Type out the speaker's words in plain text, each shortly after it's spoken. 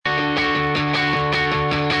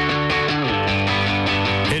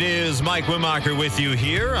Mike Wimacher with you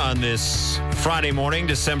here on this Friday morning,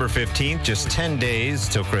 December 15th, just 10 days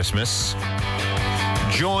till Christmas.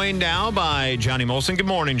 Joined now by Johnny Molson. Good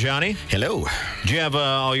morning, Johnny. Hello. Do you have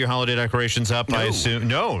all your holiday decorations up? No. I assume.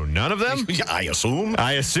 No, none of them? I assume.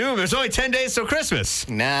 I assume. There's only 10 days till Christmas.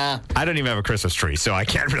 Nah. I don't even have a Christmas tree, so I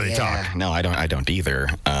can't really talk. No, I don't either.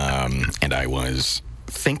 And I was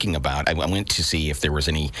thinking about, I went to see if there was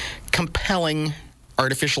any compelling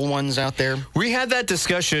artificial ones out there. We had that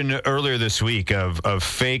discussion earlier this week of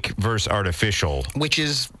fake versus artificial. Which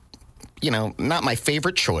is, not my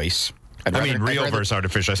favorite choice. Real versus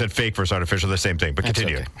artificial. I said fake versus artificial, the same thing, but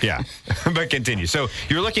continue. Okay. Yeah, but continue. So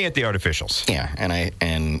you're looking at the artificials. Yeah, and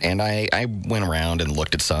I went around and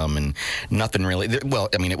looked at some, and nothing really. Well,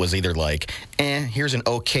 it was either like, here's an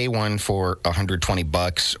okay one for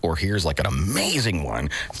 $120, or here's like an amazing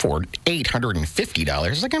one for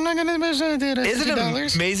 $850. Like, I'm not gonna miss $50. Isn't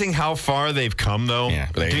it amazing how far they've come, though? Yeah,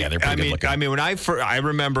 they're pretty good looking. When I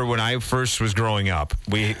remember when I first was growing up,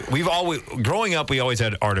 we always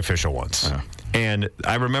had artificial ones. And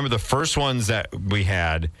I remember the first ones that we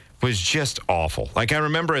had was just awful. Like, I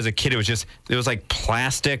remember as a kid, it was like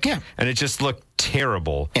plastic, and it just looked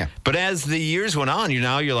terrible. Yeah. But as the years went on,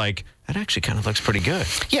 you're like, that actually kind of looks pretty good.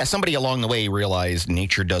 Yeah, somebody along the way realized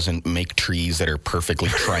nature doesn't make trees that are perfectly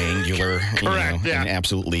triangular, Correct, and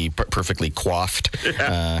absolutely perfectly coiffed.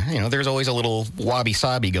 Yeah. There's always a little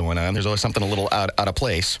wabi-sabi going on. There's always something a little out of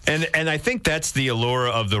place. And I think that's the allure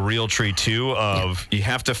of the real tree, too, you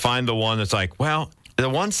have to find the one that's like, well, the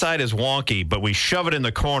one side is wonky, but we shove it in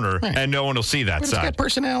the corner, and no one will see that but side. It's got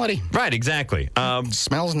personality. Right, exactly. It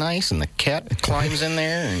smells nice, and the cat climbs in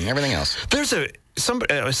there, and everything else. There's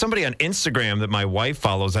somebody on Instagram that my wife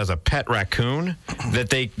follows has a pet raccoon that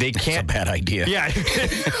they can't. That's a bad idea. Yeah.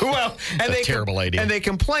 Well, and a terrible idea. And they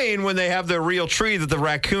complain when they have their real tree that the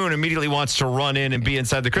raccoon immediately wants to run in and be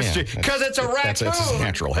inside the Christmas tree because it's a raccoon. That's its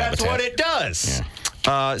natural habitat. That's what it does.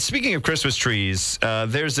 Yeah. Speaking of Christmas trees,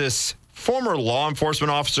 there's this former law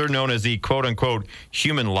enforcement officer known as the quote-unquote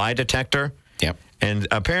human lie detector. Yep. And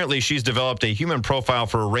apparently she's developed a human profile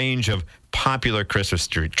for a range of popular Christmas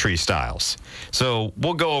tree styles. So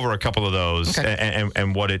we'll go over a couple of those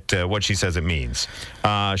and what she says it means.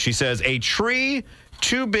 She says a tree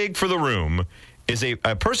too big for the room is a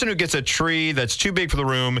person who gets a tree that's too big for the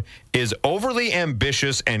room is overly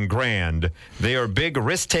ambitious and grand. They are big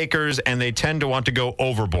risk takers and they tend to want to go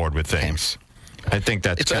overboard with things. I think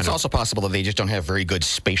it's also possible that they just don't have very good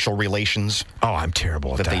spatial relations. Oh, I'm terrible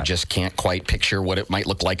at that. That they just can't quite picture what it might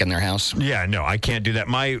look like in their house. Yeah, no, I can't do that.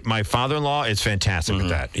 My father-in-law is fantastic with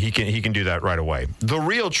that. He can do that right away. The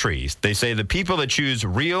real trees, they say the people that choose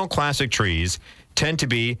real classic trees tend to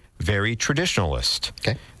be very traditionalist.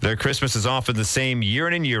 Okay. Their Christmas is often the same year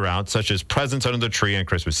in and year out, such as presents under the tree on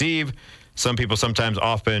Christmas Eve. Some people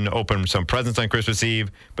often open some presents on Christmas Eve,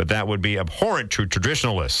 but that would be abhorrent to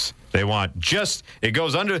traditionalists. They want they go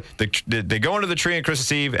under the tree on Christmas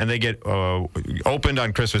Eve and they get opened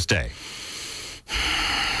on Christmas Day.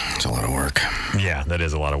 It's a lot of work. Yeah, that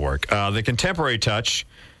is a lot of work. The contemporary touch,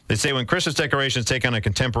 they say when Christmas decorations take on a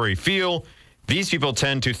contemporary feel, these people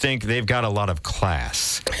tend to think they've got a lot of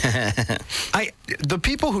class. The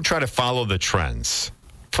people who try to follow the trends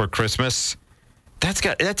for Christmas,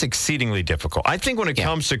 that's exceedingly difficult. I think when it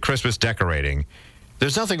comes to Christmas decorating,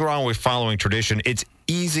 there's nothing wrong with following tradition. It's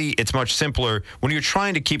easy. It's much simpler. When you're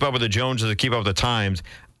trying to keep up with the Joneses or keep up with the times,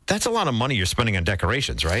 that's a lot of money you're spending on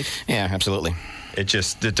decorations, right? Yeah, absolutely.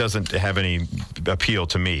 It doesn't have any appeal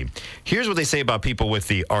to me. Here's what they say about people with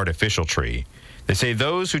the artificial tree. They say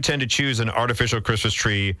those who tend to choose an artificial Christmas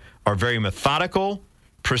tree are very methodical,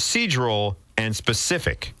 procedural, and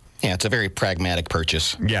specific. Yeah, it's a very pragmatic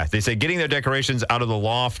purchase. Yeah, they say getting their decorations out of the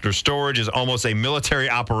loft or storage is almost a military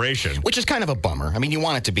operation. Which is kind of a bummer. I mean, you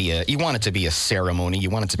want it to be a ceremony.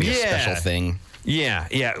 You want it to be a special thing. Yeah.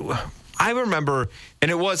 I remember,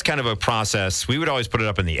 and it was kind of a process. We would always put it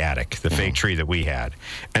up in the attic, the fake tree that we had.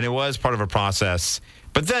 And it was part of a process.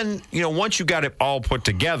 But then, once you got it all put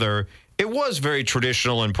together, it was very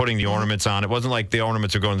traditional in putting the ornaments on. It wasn't like the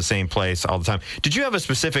ornaments are going to the same place all the time. Did you have a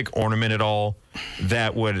specific ornament at all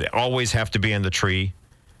that would always have to be in the tree?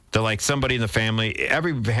 That like somebody in the family,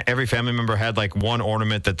 every family member had like one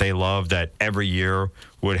ornament that they loved that every year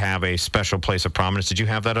would have a special place of prominence. Did you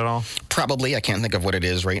have that at all? Probably. I can't think of what it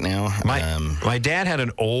is right now. My dad had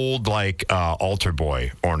an old altar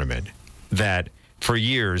boy ornament that for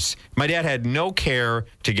years, my dad had no care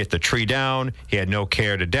to get the tree down. He had no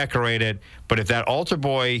care to decorate it. But if that altar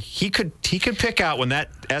boy, he could pick out when that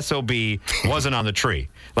SOB wasn't on the tree.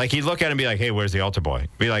 Like he'd look at it and be like, hey, where's the altar boy?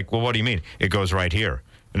 Be like, well, what do you mean? It goes right here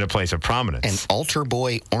in a place of prominence. An altar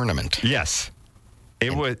boy ornament. Yes.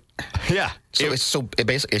 It would, yeah. So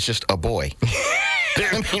basically it's just a boy.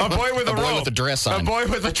 A boy with a boy robe. with a dress on. A boy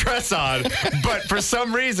with a dress on. But for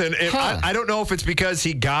some reason, I don't know if it's because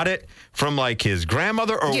he got it from like his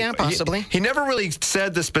grandmother or yeah, possibly. He never really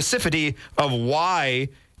said the specificity of why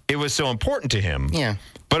it was so important to him. Yeah.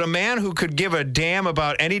 But a man who could give a damn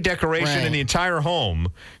about any decoration in the entire home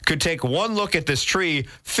could take one look at this tree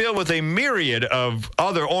filled with a myriad of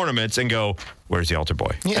other ornaments and go, where's the altar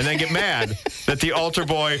boy? Yeah. And then get mad that the altar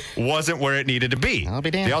boy wasn't where it needed to be. I'll be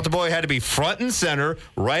damned. The altar boy had to be front and center,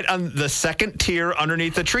 right on the second tier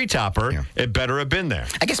underneath the tree topper. Yeah. It better have been there.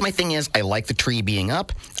 I guess my thing is I like the tree being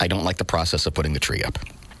up. I don't like the process of putting the tree up.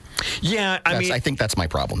 Yeah, I think that's my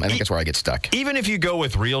problem. I think that's where I get stuck. Even if you go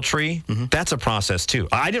with real tree, that's a process too.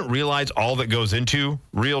 I didn't realize all that goes into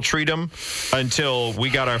real treedom until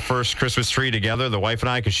we got our first Christmas tree together, the wife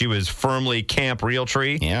and I, because she was firmly camp real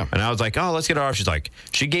tree. Yeah. And I was like, oh, let's get ours. She's like,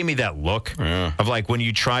 she gave me that look of like when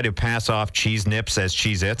you try to pass off cheese nips as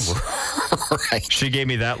Cheez-Its. Right. She gave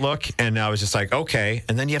me that look, and I was just like, okay.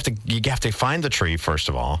 And then you have to find the tree first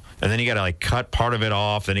of all, and then you got to like cut part of it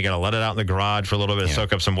off. Then you got to let it out in the garage for a little bit to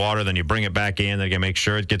soak up some water. Then you bring it back in. Then you got to make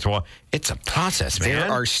sure it gets water. It's a process, man.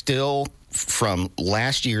 There are still, from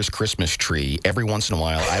last year's Christmas tree, every once in a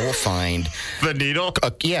while I will find the needle.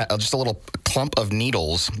 Just a little clump of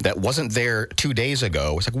needles that wasn't there 2 days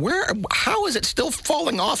ago. It's like, how is it still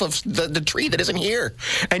falling off of the tree that isn't here?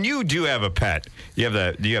 And you do have a pet. You have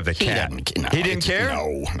the cat. He didn't care?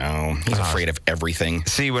 No. He's afraid of everything.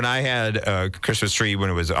 See, when I had a Christmas tree, when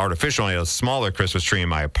it was artificial, I had a smaller Christmas tree in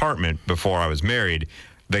my apartment before I was married.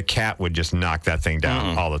 The cat would just knock that thing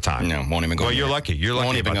down all the time. No, won't even go near it. You're lucky. You're lucky.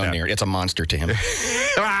 Won't even go near it. It's a monster to him.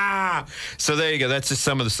 So there you go. That's just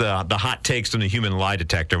some of the hot takes from the human lie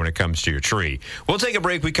detector when it comes to your tree. We'll take a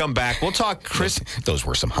break. We come back. We'll talk Those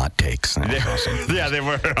were some hot takes. Awesome. Yeah, they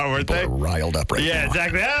were, weren't they? People are riled up right now. Yeah,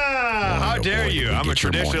 exactly. How dare you? I'm a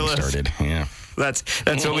traditionalist. Yeah. That's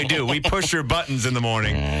what we do. We push your buttons in the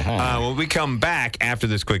morning. When we come back after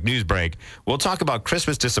this quick news break, we'll talk about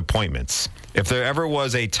Christmas disappointments. If there ever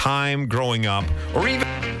was a time growing up, or even...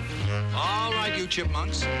 All right, you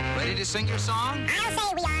chipmunks. Ready to sing your song? I'll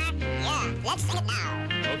say we are. Yeah, let's sing it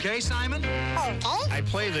now. Okay, Simon? Okay. I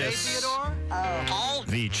play Hey, this, Theodore?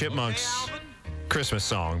 Okay. the Chipmunks Okay, Alvin? Christmas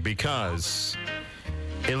song, because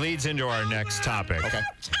it leads into our next topic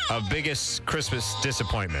of biggest Christmas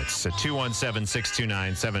disappointments at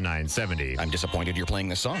 217-629-7970. I'm disappointed you're playing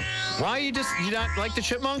this song. Why you not like the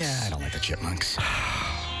Chipmunks? Yeah, I don't like the Chipmunks.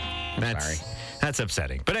 Sorry. That's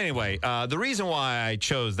upsetting. But anyway, the reason why I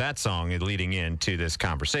chose that song leading into this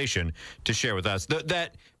conversation to share with us,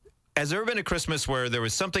 that has there ever been a Christmas where there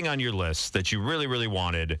was something on your list that you really, really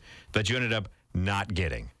wanted that you ended up not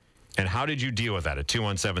getting? And how did you deal with that at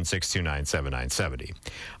 217-629-7970?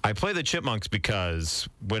 I play the Chipmunks because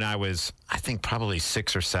when I was, I think, probably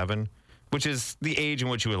 6 or 7, which is the age in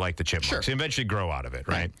which you would like the Chipmunks. Sure. You eventually grow out of it,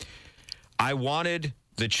 right? I wanted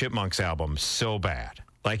the Chipmunks album so bad.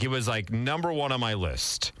 Like, it was like number one on my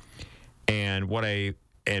list. And my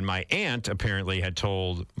aunt apparently had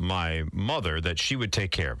told my mother that she would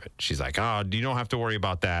take care of it. She's like, oh, you don't have to worry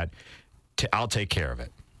about that. I'll take care of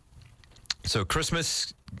it. So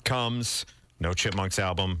Christmas comes, no Chipmunks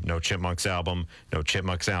album, no Chipmunks album, no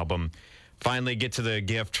Chipmunks album. Finally get to the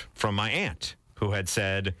gift from my aunt, who had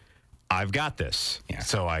said, I've got this. Yeah.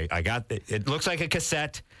 So I got it. Looks like a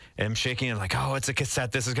cassette. And I'm shaking it like, oh, it's a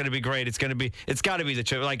cassette. This is going to be great. It's got to be the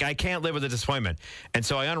Chipmunks. Like, I can't live with the disappointment. And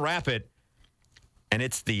so I unwrap it, and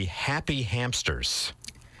it's the Happy Hamsters.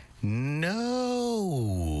 No.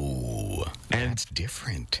 That's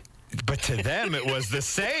different. But to them, it was the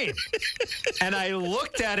same. And I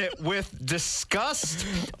looked at it with disgust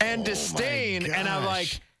and disdain, and I'm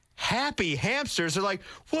like, Happy Hamsters are like,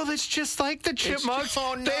 well, it's just like the Chipmunks.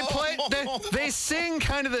 They sing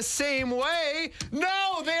kind of the same way.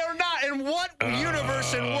 No, they are not. In what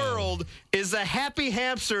universe and world is the Happy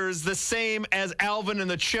Hamsters the same as Alvin and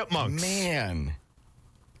the Chipmunks? Man.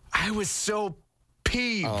 I was so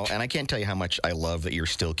peeved. Oh, and I can't tell you how much I love that you're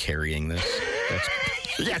still carrying this.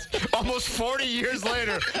 Yes, almost 40 years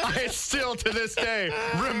later, I still, to this day,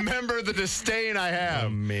 remember the disdain I have.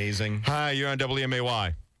 Amazing. Hi, you're on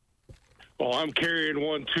WMAY. Well, I'm carrying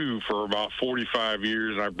one, too, for about 45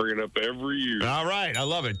 years, and I bring it up every year. All right, I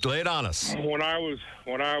love it. Lay it on us. When I was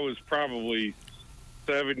probably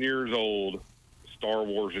 7 years old, Star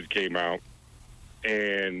Wars had came out,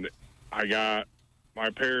 and my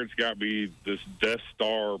parents got me this Death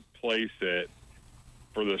Star playset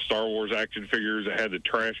for the Star Wars action figures. It had the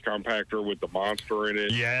trash compactor with the monster in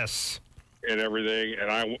it. Yes. And everything.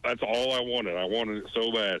 And that's all I wanted. I wanted it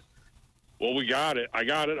so bad. Well, we got it. I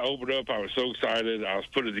got it, opened up. I was so excited. I was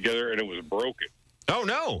putting it together, and it was broken. Oh,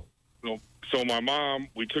 no. So my mom,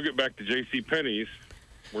 we took it back to J.C. Penney's,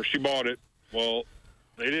 where she bought it. Well,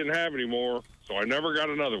 they didn't have any more, so I never got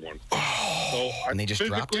another one. So I And they just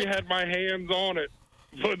dropped physically it? had my hands on it,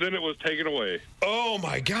 but then it was taken away. Oh,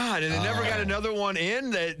 my God. And they never got another one in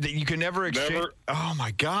that you could never exchange? Never. Oh, my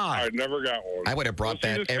God. I never got one. I would have brought She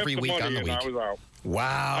that just kept every the week money on the and week. I was out.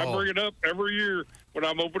 Wow. I bring it up every year when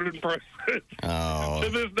I'm opening presents. Oh. To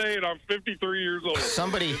this day, and I'm 53 years old.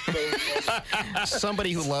 Somebody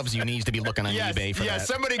who loves you needs to be looking on eBay for that.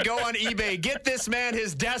 Somebody go on eBay. Get this man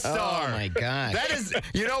his Death Star. Oh, my God. That is,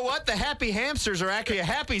 you know what? The happy hamsters are actually a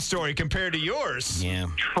happy story compared to yours. Yeah.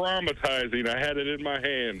 Traumatizing. I had it in my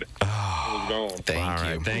hand. It was gone. Thank All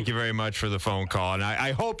right. you. Thank you very much for the phone call. And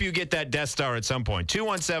I hope you get that Death Star at some point.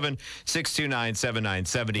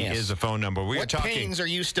 217-629-7970 Yes. is the phone number. We are What talking. pains are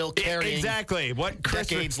you still carrying? Exactly. What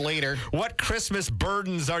decades later? What Christmas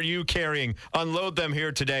burdens are you carrying? Unload them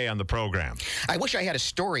here today on the program. I wish I had a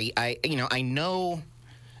story. I know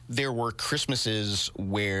there were Christmases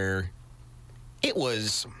where it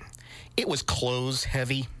was clothes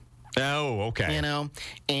heavy, Oh, okay.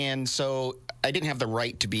 and so I didn't have the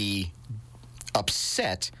right to be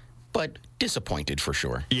upset, but disappointed for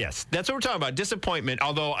sure. Yes, that's what we're talking about. Disappointment.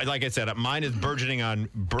 Although, like I said, mine is burgeoning on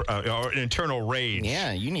an internal rage.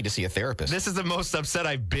 Yeah, you need to see a therapist. This is the most upset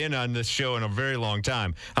I've been on this show in a very long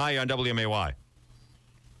time. Hi, on WMAY.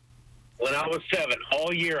 When I was 7,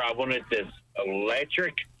 all year I wanted this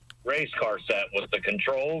electric race car set with the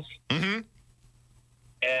controls. Mm-hmm.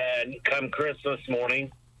 And come Christmas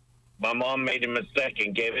morning, my mom made a mistake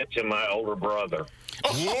and gave it to my older brother.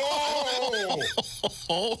 Whoa!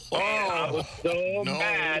 And I was so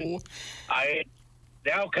mad.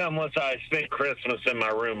 The outcome was I spent Christmas in my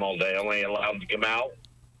room all day, only allowed to come out.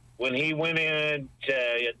 When he went in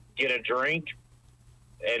to get a drink,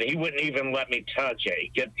 and he wouldn't even let me touch it. He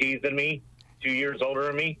kept teasing me, 2 years older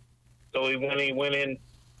than me. So when he went in to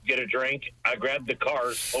get a drink, I grabbed the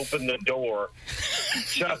cars, opened the door,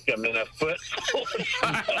 chucked him in a foot.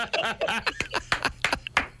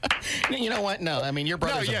 You know what? No, I mean, your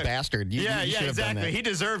brother's a bastard. You should have done exactly. that. He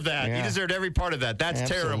deserved that. Yeah. He deserved every part of that. That's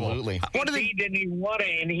Absolutely. terrible. He didn't even want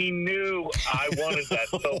it, and he knew I wanted that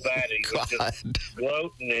so bad. He was just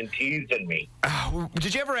gloating and teasing me.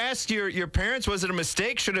 Did you ever ask your parents, was it a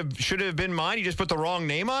mistake? Should have been mine? You just put the wrong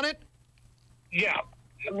name on it? Yeah.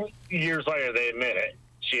 Years later, they admit it.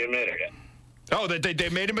 She admitted it. Oh, that they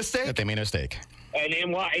made a mistake? That they made a mistake. And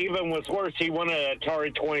then what even was worse, he wanted an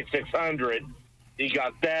Atari 2600. He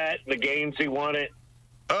got that, the games he wanted.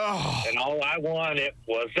 Oh. And all I wanted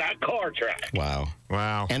was that car track.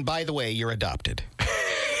 Wow. And by the way, you're adopted.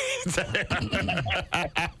 Let's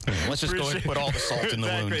just go ahead and put all the salt in the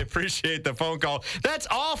wound. Appreciate the phone call. That's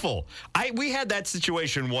awful. We had that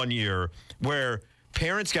situation one year where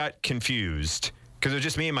parents got confused because it was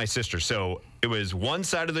just me and my sister. So it was one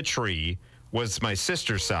side of the tree was my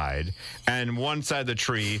sister's side, and one side of the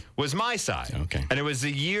tree was my side. Okay. And it was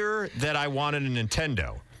the year that I wanted a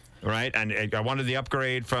Nintendo, right? And I wanted the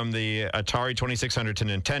upgrade from the Atari 2600 to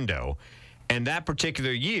Nintendo. And that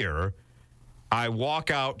particular year, I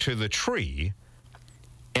walk out to the tree,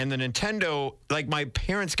 and the Nintendo, like my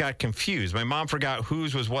parents got confused. My mom forgot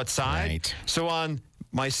whose was what side. Right. So on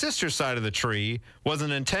my sister's side of the tree was a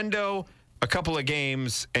Nintendo, a couple of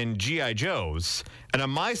games, and G.I. Joes. And on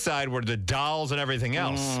my side were the dolls and everything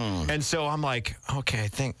else. And so I'm like, okay,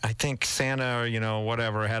 I think Santa or,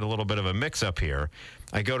 whatever had a little bit of a mix-up here.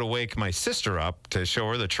 I go to wake my sister up to show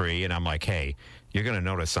her the tree, and I'm like, hey, you're going to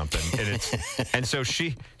notice something. And so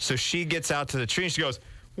she gets out to the tree, and she goes,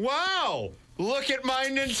 wow, look at my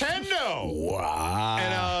Nintendo.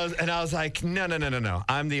 Wow. And I was like, no.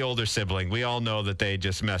 I'm the older sibling. We all know that they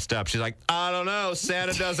just messed up. She's like, I don't know.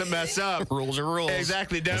 Santa doesn't mess up. Rules are rules.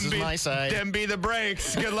 Exactly. This is my side. Them be the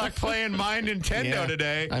breaks. Good luck playing my Nintendo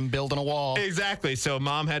today. I'm building a wall. Exactly. So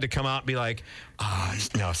mom had to come out and be like,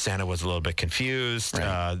 no, Santa was a little bit confused.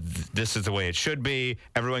 Right. This is the way it should be.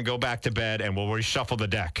 Everyone go back to bed, and we'll reshuffle the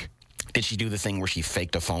deck. Did she do the thing where she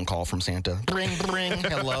faked a phone call from Santa? Bring,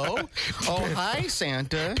 hello? Oh, hi,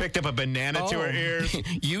 Santa. Picked up a banana to her ears.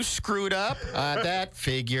 You screwed up? That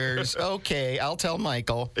figures. Okay, I'll tell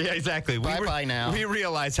Michael. Yeah, exactly. Bye-bye now. We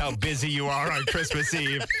realize how busy you are on Christmas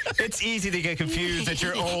Eve. It's easy to get confused at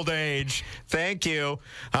your old age. Thank you.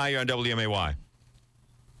 Hi, you're on WMAY.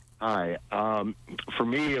 Hi. For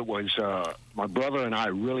me, it was my brother and I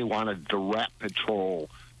really wanted the Rat Patrol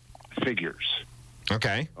figures.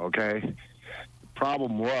 Okay. The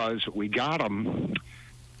problem was we got them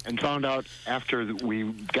and found out after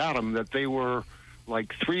we got them that they were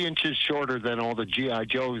like 3 inches shorter than all the G.I.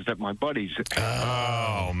 Joes that my buddies.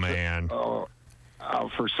 Oh, man.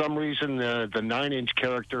 For some reason, the 9-inch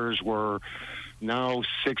characters were now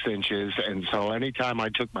 6 inches, and so anytime I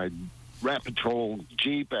took my Rat Patrol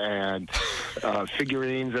Jeep and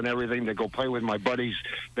figurines and everything to go play with my buddies,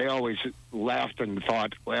 they always laughed and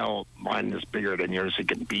thought, well, mine is bigger than yours. It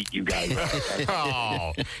can beat you guys.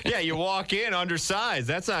 Oh, yeah, you walk in undersized.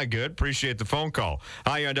 That's not good. Appreciate the phone call.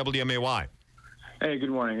 Hi, you're on WMAY. Hey,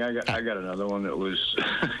 good morning. I got another one that was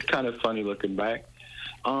kind of funny looking back.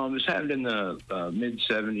 This happened in the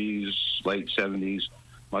mid-'70s, late '70s.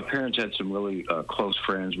 My parents had some really close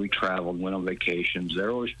friends. We traveled, went on vacations.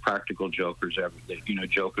 They're always practical jokers,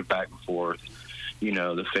 joking back and forth.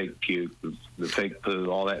 The fake puke, the fake poo,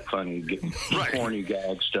 all that funny, corny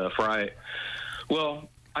gag stuff, right? Well,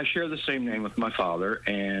 I share the same name with my father,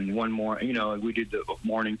 and one more, we did the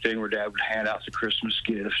morning thing where Dad would hand out the Christmas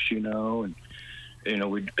gifts, and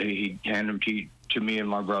he'd hand them to me and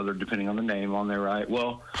my brother, depending on the name on there, right?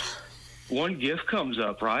 Well, one gift comes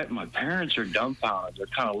up, right? My parents are dumbfounded. They're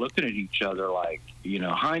kind of looking at each other like,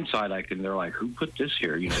 hindsight, they're like, who put this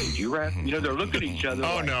here? Did you wrap? They're looking at each other.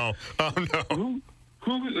 Oh, no.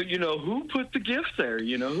 Who put the gift there?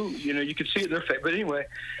 You can see it in their face. But anyway,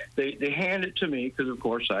 they hand it to me because, of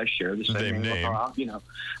course, I share the same name.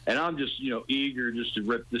 And I'm just, eager just to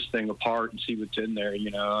rip this thing apart and see what's in there,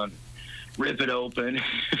 and rip it open.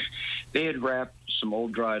 They had wrapped some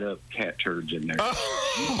old dried up cat turds in there.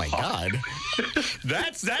 Oh my God.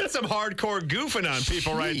 That's some hardcore goofing on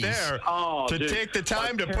people right there. Oh, to dude, take the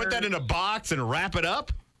time to put that in a box and wrap it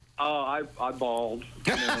up? Oh, I bawled.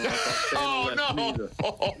 Oh, no.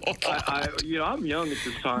 I'm young at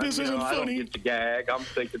this time. This isn't I don't funny. get the gag. I'm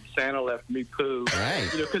thinking Santa left me poo. Right.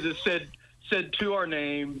 Because it said to our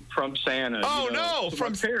name from Santa. Oh, no. So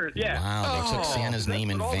From my parents, yeah. Wow, they took Santa's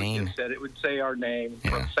name in That's what all the vain. kids said. It would say our name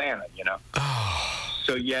from Santa,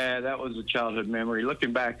 So, yeah, that was a childhood memory.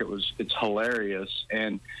 Looking back, it's hilarious.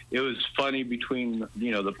 And it was funny between,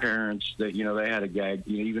 the parents that, they had a gag,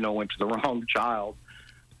 even though it went to the wrong child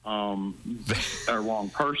or wrong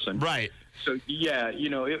person. Right. So, yeah,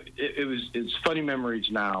 it's funny memories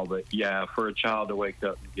now, but, yeah, for a child to wake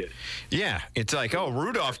up and get. Yeah, it's like, oh,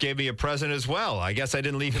 Rudolph gave me a present as well. I guess I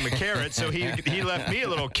didn't leave him a carrot, so he left me a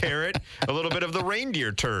little carrot, a little bit of the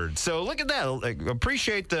reindeer turd. So look at that.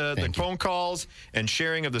 Appreciate the phone calls and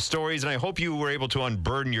sharing of the stories, and I hope you were able to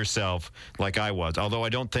unburden yourself like I was, although I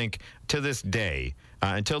don't think to this day,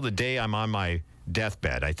 until the day I'm on my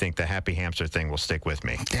deathbed, I think the happy hamster thing will stick with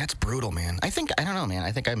me. That's brutal, man. I don't know, man.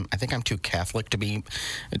 I think I'm too Catholic to be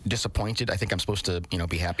disappointed. I think I'm supposed to,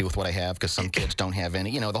 be happy with what I have because some kids don't have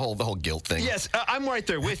any. The whole guilt thing. Yes, I'm right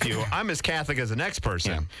there with you. I'm as Catholic as the next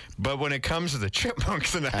person. Yeah. But when it comes to the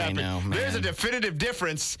chipmunks and the happy, there's a definitive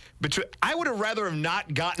difference between. I would have rather have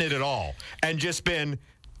not gotten it at all and just been.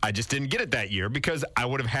 I just didn't get it that year because I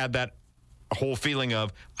would have had that whole feeling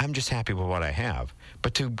of I'm just happy with what I have.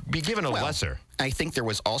 But to be given a lesser. I think there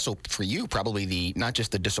was also, for you, probably not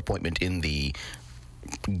just the disappointment in the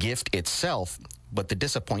gift itself, but the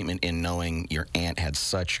disappointment in knowing your aunt had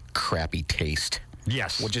such crappy taste.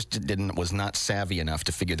 Yes. Well, was not savvy enough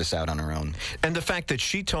to figure this out on her own. And the fact that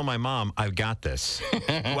she told my mom, I've got this.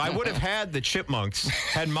 I would have had the chipmunks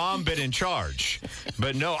had Mom been in charge.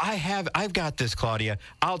 But no, I've got this, Claudia.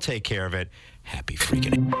 I'll take care of it. Happy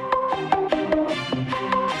freaking.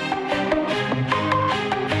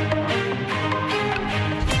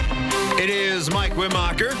 It is Mike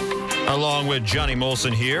Wimacher, along with Johnny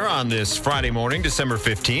Molson here on this Friday morning, December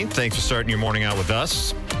 15th. Thanks for starting your morning out with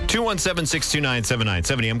us.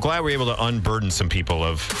 217-629-7970. I'm glad we're able to unburden some people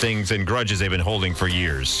of things and grudges they've been holding for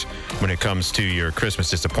years when it comes to your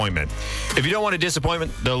Christmas disappointment. If you don't want a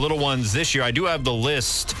disappointment, the little ones this year, I do have the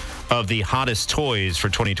list of the hottest toys for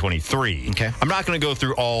 2023. Okay. I'm not going to go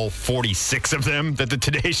through all 46 of them at the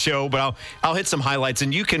Today Show, but I'll hit some highlights,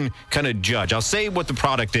 and you can kind of judge. I'll say what the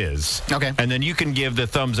product is. Okay. And then you can give the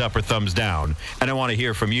thumbs up or thumbs down. And I want to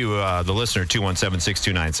hear from you, the listener,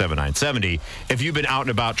 217-629-7970, if you've been out and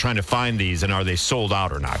about trying to find these, and are they sold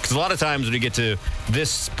out or not? Because a lot of times when you get to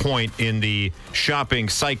this point in the shopping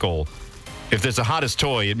cycle, if there's the hottest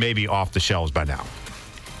toy, it may be off the shelves by now.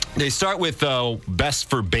 They start with Best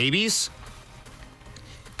for Babies.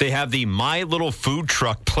 They have the My Little Food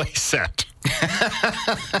Truck playset.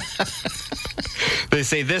 They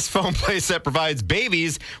say this foam playset provides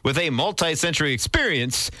babies with a multi-sensory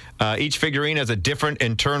experience. Each figurine has a different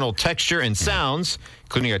internal texture and sounds,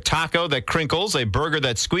 including a taco that crinkles, a burger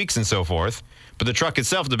that squeaks, and so forth. but the truck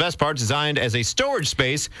itself, the best part, designed as a storage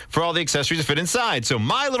space for all the accessories to fit inside. So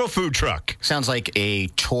my little food truck. Sounds like a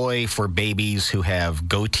toy for babies who have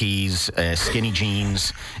goatees, skinny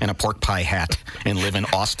jeans, and a pork pie hat and live in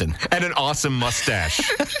Austin. And an awesome mustache.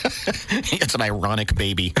 It's an ironic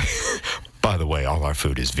baby. By the way, all our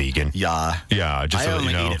food is vegan. Yeah. Yeah, just I so that you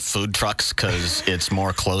only know. eat at food trucks because it's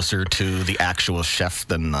more closer to the actual chef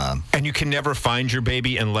than... And you can never find your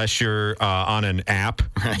baby unless you're on an app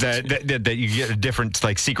that you get a different,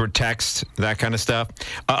 like, secret text, that kind of stuff.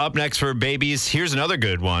 Up next for babies, here's another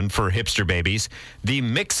good one for hipster babies. The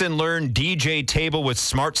Mix and Learn DJ table with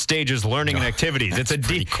smart stages, learning and activities. It's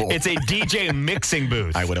cool. It's a DJ mixing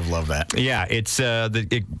booth. I would have loved that. Yeah,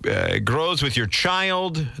 it grows with your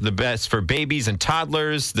child. The best for babies and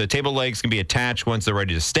toddlers. The table legs can be attached once they're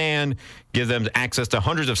ready to stand. Give them access to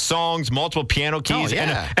hundreds of songs, multiple piano keys, and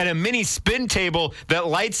a mini spin table that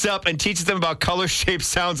lights up and teaches them about color, shapes,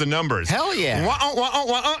 sounds, and numbers. Hell yeah.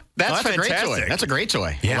 That's fantastic. a great toy. That's a great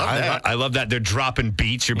toy. Yeah, I love that. They're dropping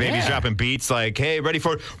beats. Your baby's dropping beats like, hey, ready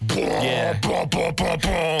for... Yeah.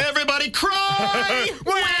 Everybody cry!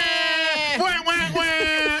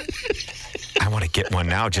 I want to get one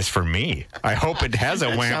now just for me. I hope it has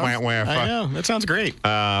a wah. I know. That sounds great.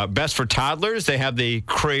 Best for toddlers, they have the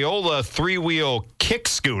Crayola 3-wheel kick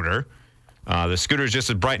scooter. The scooter is just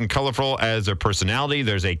as bright and colorful as their personality.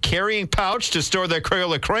 There's a carrying pouch to store their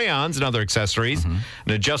Crayola crayons and other accessories, an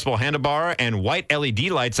adjustable handlebar, and white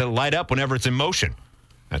LED lights that light up whenever it's in motion.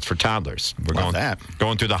 That's for toddlers. We're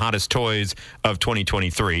going through the hottest toys of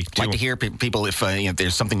 2023. I'd like to hear people if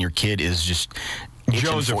there's something your kid is just...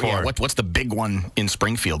 Jones for. Yeah, what's the big one in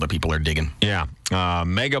Springfield that people are digging? Yeah.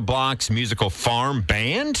 Mega Bloks Musical Farm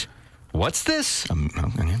Band? What's this?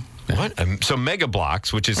 What? So Mega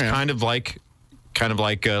Bloks, which is kind of like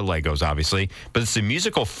Legos, obviously, but it's a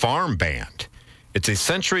musical farm band. It's a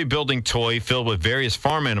century-building toy filled with various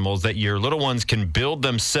farm animals that your little ones can build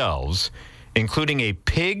themselves, including a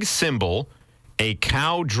pig cymbal, a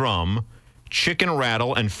cow drum, chicken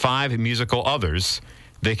rattle, and 5 musical others.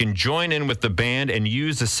 They can join in with the band and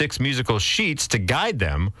use the 6 musical sheets to guide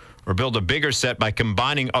them or build a bigger set by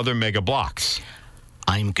combining other Mega Bloks.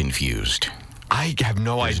 I'm confused. I have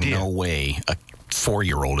no idea. There's no way a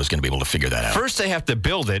 4-year-old is going to be able to figure that out. First, they have to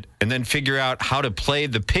build it and then figure out how to play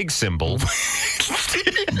the pig cymbal,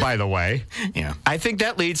 by the way. Yeah. I think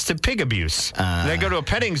that leads to pig abuse. They go to a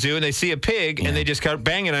petting zoo and they see a pig and they just start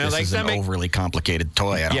banging on it. This is an overly complicated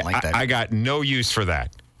toy. I don't like that. I got no use for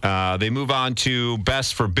that. They move on to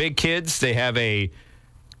best for big kids. They have a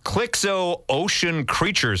Clixo Ocean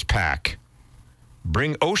Creatures pack.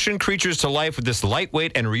 Bring ocean creatures to life with this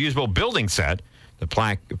lightweight and reusable building set. The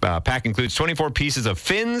pack includes 24 pieces of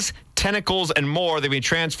fins, tentacles, and more. They've been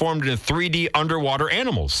transformed into 3D underwater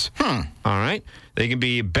animals. All right. They can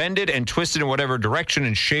be bended and twisted in whatever direction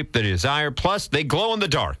and shape they desire. Plus, they glow in the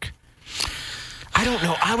dark. I don't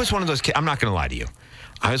know. I was one of those kids. I'm not going to lie to you.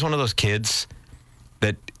 I was one of those kids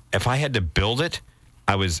that if I had to build it,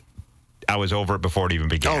 I was over it before it even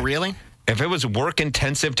began. Oh, really? If it was work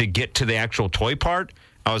intensive to get to the actual toy part,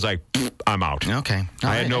 I was like, I'm out. Okay.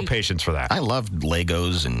 I had no patience for that. I loved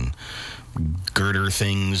Legos and girder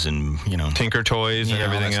things and, Tinker toys and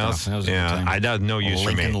everything else. That was I had no use for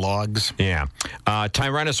me. Lincoln Logs. Yeah.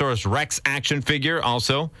 Tyrannosaurus Rex action figure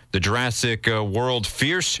also. The Jurassic World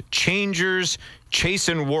Fierce Changers Chase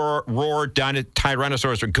and Roar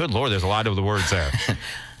Tyrannosaurus. Good Lord, there's a lot of the words there.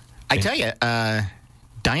 I tell you,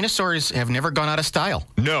 dinosaurs have never gone out of style.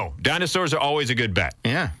 No, dinosaurs are always a good bet.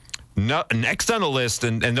 Yeah. No, next on the list,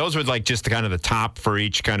 and those were like just kind of the top for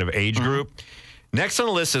each kind of age group. Next on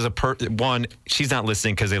the list is one. She's not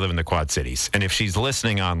listening because they live in the Quad Cities, and if she's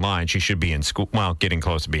listening online, she should be in school. Well, getting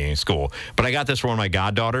close to being in school. But I got this for one of my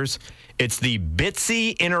goddaughters. It's the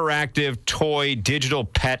Bitsy Interactive Toy Digital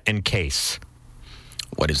Pet and Case.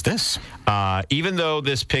 What is this? Even though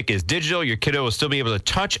this pick is digital, your kiddo will still be able to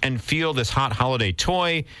touch and feel this hot holiday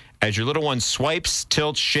toy. As your little one swipes,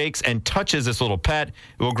 tilts, shakes, and touches this little pet,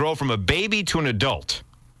 it will grow from a baby to an adult.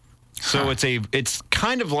 So it's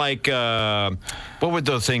kind of like what were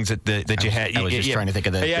those things that you had? I was just trying to think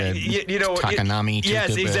of that. Takanami.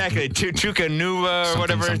 Yes, exactly. Tukanuva or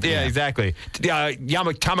whatever. Yeah, exactly.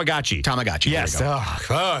 Tamagotchi. Tamagotchi. Yes.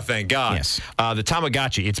 Oh, thank God. Yes. The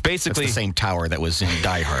Tamagotchi. It's basically the same tower that was in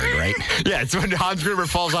Die Hard, right? Yeah, it's when Hans Gruber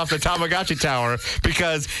falls off the Tamagotchi tower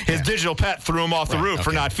because his digital pet threw him off the roof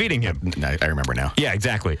for not feeding him. I remember now. Yeah,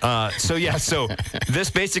 exactly. So this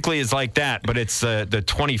basically is like that, but it's the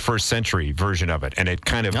 21st century version of it, and it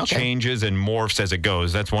kind of changes and morphs as it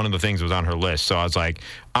goes. That's one of the things that was on her list. So I was like,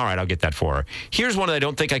 all right, I'll get that for her. Here's one that I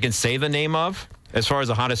don't think I can say the name of as far as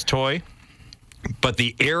the hottest toy. but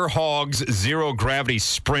the Air Hogs Zero Gravity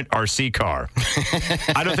Sprint RC car.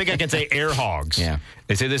 I don't think I can say Air Hogs. Yeah.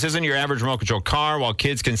 They say this isn't your average remote control car. While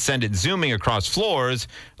kids can send it zooming across floors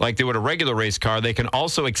like they would a regular race car, they can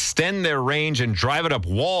also extend their range and drive it up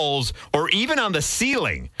walls or even on the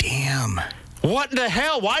ceiling. Damn. What the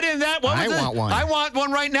hell? Why didn't that? I want one. I want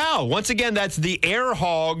one right now. Once again, that's the Air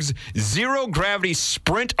Hogs Zero Gravity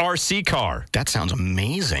Sprint RC car. That sounds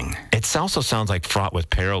amazing. It also sounds like fraught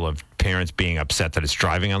with peril of parents being upset that it's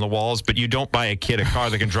driving on the walls, but you don't buy a kid a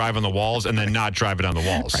car that can drive on the walls and then not drive it on the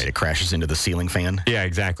walls. Right, it crashes into the ceiling fan. Yeah,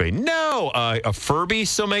 exactly. No, a Furby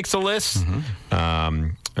still makes the list.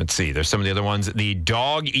 Let's see. There's some of the other ones. The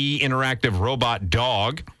Dog E Interactive Robot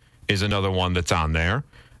Dog is another one that's on there.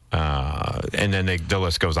 And then the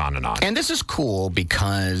list goes on and on. And this is cool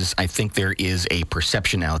because I think there is a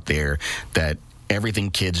perception out there that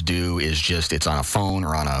everything kids do is just it's on a phone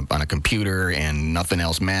or on a computer and nothing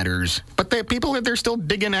else matters. But they're still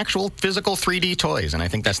digging actual physical 3D toys, and I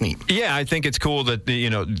think that's neat. Yeah, I think it's cool that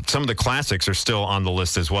some of the classics are still on the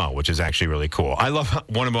list as well, which is actually really cool. I love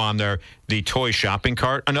one of them on there, the toy shopping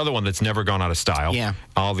cart, another one that's never gone out of style. Yeah,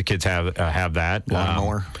 all the kids have that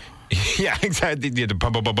lawnmower. Yeah, exactly. Yeah.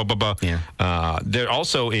 There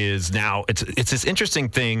also is now, it's this interesting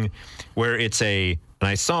thing where and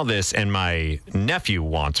I saw this and my nephew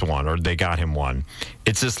wants one, or they got him one.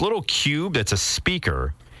 It's this little cube that's a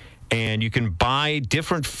speaker, and you can buy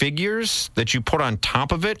different figures that you put on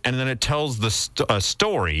top of it, and then it tells a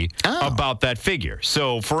story about that figure.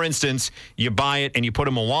 So, for instance, you buy it and you put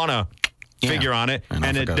a Moana figure on it,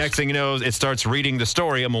 and the next thing you know, it starts reading the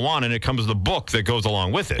story of Moana, and it comes with a book that goes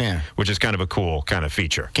along with it, which is kind of a cool kind of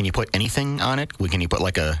feature. Can you put anything on it? Can you put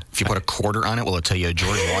if you put a quarter on it, will it tell you a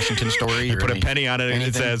George Washington story? You put a penny on it, and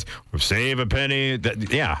it says, save a penny.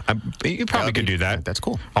 You probably could do that. That's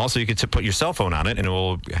cool. Also, you could put your cell phone on it, and it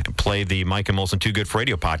will play the Mike and Molson Too Good for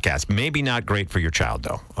Radio podcast. Maybe not great for your child,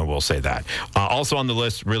 though. I will say that. Also on the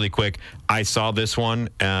list, really quick, I saw this one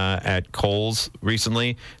at Kohl's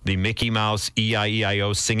recently, the Mickey Mouse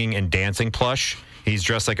E-I-E-I-O singing and dancing plush. He's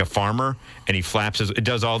dressed like a farmer, and he flaps it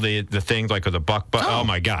does all the things like with a buck. Oh,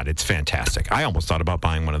 my God, it's fantastic. I almost thought about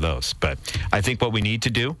buying one of those. But I think what we need to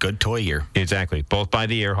do... Good toy year. Exactly. Both buy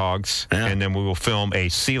the Air Hogs, and then we will film a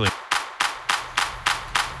ceiling...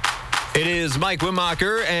 It is Mike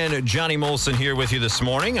Wimacher and Johnny Molson here with you this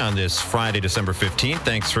morning on this Friday, December 15th.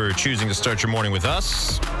 Thanks for choosing to start your morning with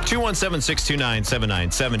us.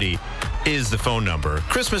 217-629-7970 is the phone number.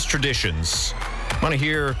 Christmas traditions. I want to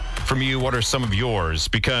hear from you. What are some of yours?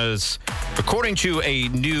 Because according to a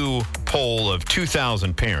new poll of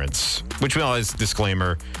 2,000 parents, which we always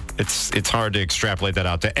disclaimer, it's hard to extrapolate that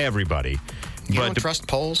out to everybody. You don't trust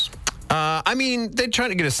polls? They're trying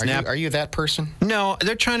to get a snap. Are you that person? No,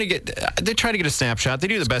 they're trying to get a snapshot. They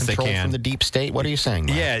do the best they can. From the deep state. What are you saying,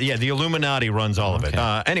 Mike? Yeah. The Illuminati runs all of it.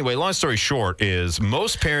 Anyway, long story short is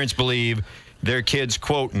most parents believe their kids,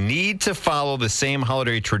 quote, need to follow the same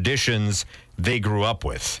holiday traditions they grew up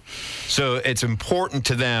with. So it's important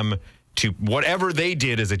to them to whatever they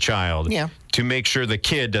did as a child to make sure the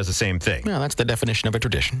kid does the same thing. Yeah, that's the definition of a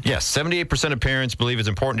tradition. Yes, 78% of parents believe it's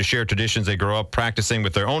important to share traditions they grow up practicing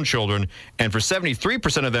with their own children, and for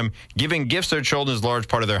 73% of them, giving gifts to their children is a large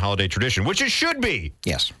part of their holiday tradition, which it should be.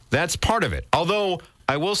 Yes. That's part of it. Although,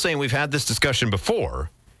 I will say, and we've had this discussion before,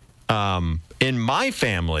 in my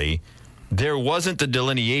family, there wasn't the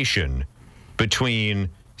delineation between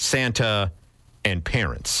Santa and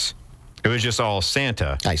parents. It was just all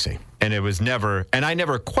Santa. I see. And it was never, and I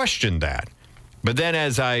never questioned that. But then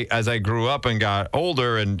as I grew up and got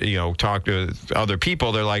older and, talked to other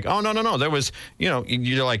people, they're like, oh, no. There was,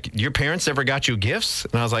 you're like, your parents ever got you gifts?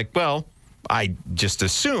 And I was like, well, I just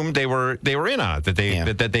assumed they were in on it,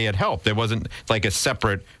 that they had helped. There wasn't like a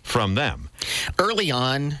separate from them. Early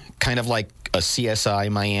on, kind of like a CSI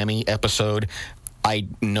Miami episode, I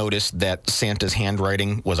noticed that Santa's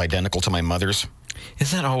handwriting was identical to my mother's.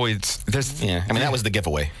 Is that always... Yeah, that was the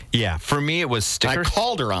giveaway. Yeah, for me it was stickers. I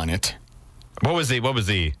called her on it. What was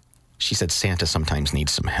the... She said Santa sometimes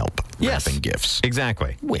needs some help wrapping gifts.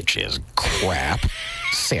 Exactly. Which is crap.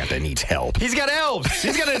 Santa needs help. He's got elves.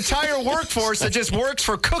 He's got an entire workforce that just works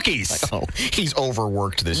for cookies. Oh, he's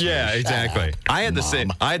overworked this year. Yeah, exactly. I had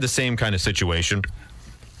the same kind of situation.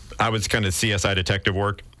 I was kind of CSI detective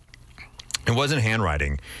work. It wasn't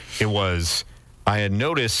handwriting. It was... I had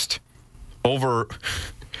noticed... Over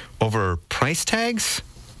price tags,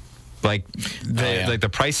 like the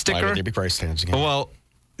price sticker. Why would there be price tags again? Well,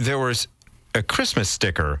 there was a Christmas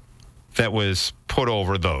sticker that was put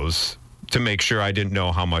over those to make sure I didn't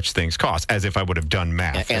know how much things cost, as if I would have done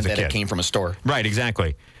math and as a that kid. It came from a store. Right,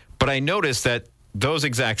 exactly. But I noticed that those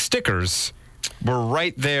exact stickers were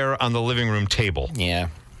right there on the living room table. Yeah.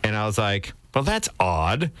 And I was like, well, that's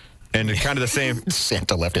odd. And it's kind of the same.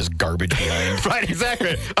 Santa left his garbage behind. Right,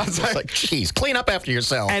 exactly. I was It's like, geez, clean up after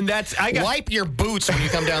yourself. and wipe your boots when you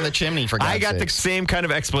come down the chimney, for God's I got sakes. the same kind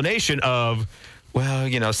of explanation of,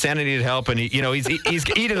 well, Santa needed help, and he's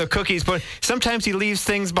eating the cookies, but sometimes he leaves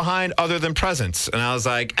things behind other than presents. And I was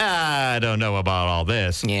like, I don't know about all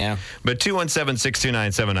this. Yeah. But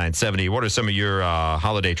 217-629-7970, what are some of your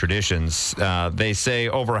holiday traditions? They say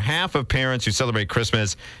over half of parents who celebrate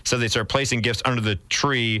Christmas said they start placing gifts under the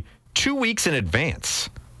tree 2 weeks in advance.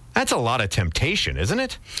 That's a lot of temptation, isn't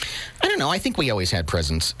it? I don't know. I think we always had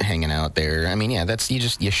presents hanging out there. I mean, yeah, that's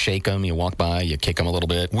you shake them, you walk by, you kick them a little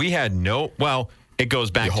bit. We had it goes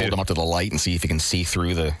back You to hold them up to the light and see if you can see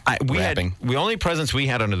through the wrapping. The only presents we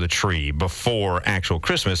had under the tree before actual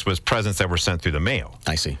Christmas was presents that were sent through the mail.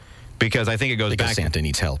 I see. Because I think it goes back. Santa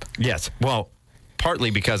needs help. Yes. Well,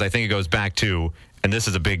 partly because I think it goes back to, and this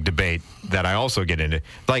is a big debate that I also get into.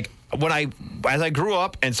 Like as I grew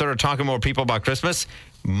up and started talking to more people about Christmas,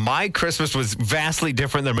 my Christmas was vastly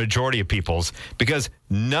different than the majority of people's because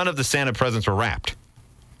none of the Santa presents were wrapped.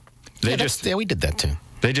 We did that too.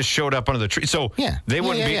 They just showed up under the tree. So they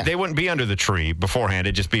wouldn't be under the tree beforehand.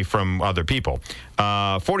 It'd just be from other people.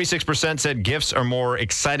 46% said gifts are more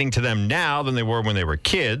exciting to them now than they were when they were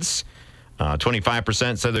kids.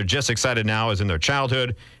 25% said they're just excited now as in their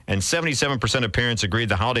childhood. And 77% of parents agreed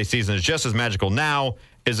the holiday season is just as magical now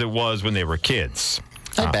as it was when they were kids.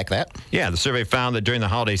 I'd back that. Yeah, the survey found that during the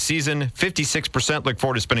holiday season, 56% look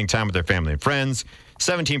forward to spending time with their family and friends.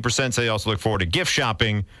 17% say they also look forward to gift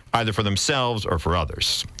shopping, either for themselves or for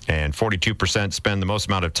others. And 42% spend the most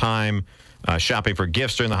amount of time shopping for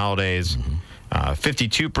gifts during the holidays.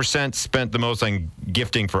 52% spent the most on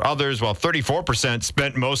gifting for others, while 34%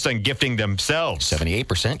 spent most on gifting themselves.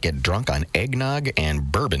 78% get drunk on eggnog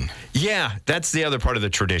and bourbon. Yeah, that's the other part of the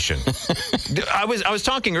tradition. I was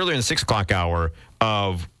talking earlier in the 6 o'clock hour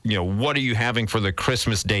of, what are you having for the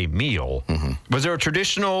Christmas Day meal? Mm-hmm. Was there a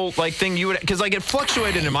traditional thing you would, because it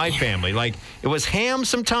fluctuated in my family. It was ham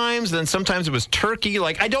sometimes, then sometimes it was turkey.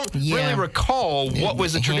 I don't really recall what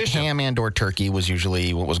was the tradition. Ham and or turkey was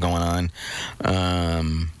usually what was going on.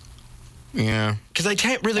 Yeah. Because I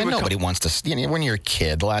can't really recall. Nobody wants to, when you're a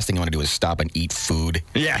kid, the last thing you want to do is stop and eat food.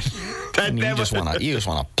 Yeah. You just want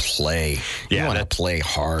to play. Yeah, you want to play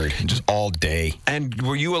hard, just all day. And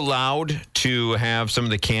were you allowed to have some of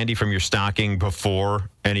the candy from your stocking before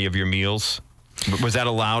any of your meals? Was that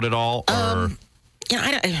allowed at all? Or?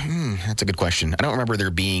 That's a good question. I don't remember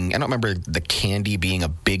the candy being a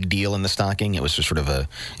big deal in the stocking. It was just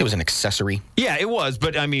it was an accessory. Yeah, it was.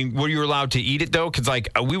 But I mean, were you allowed to eat it though? Because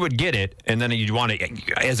we would get it, and then you'd want it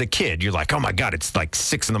as a kid. You're like, oh my God, it's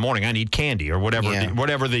 6 a.m. I need candy or whatever. Yeah.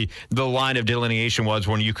 Whatever the line of delineation was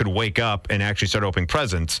when you could wake up and actually start opening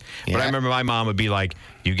presents. Yeah. But I remember my mom would be like,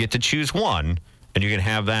 you get to choose one. And you can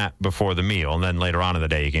have that before the meal, and then later on in the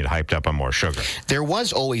day, you can get hyped up on more sugar. There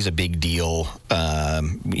was always a big deal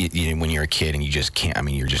when you're a kid, and you just can't. I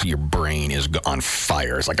mean, your brain is on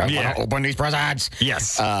fire. It's like, I want to open these presents.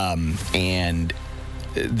 Yes. And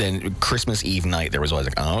then Christmas Eve night, there was always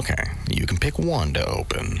oh, okay, you can pick one to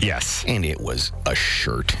open. Yes. And it was a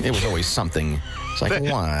shirt. It was always something. It's like,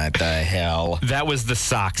 what the hell? That was the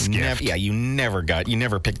socks gift. You never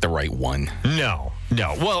picked the right one. No.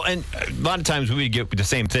 Well, and a lot of times we would get the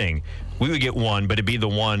same thing. We would get one, but it'd be the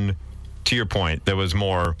one, to your point, that was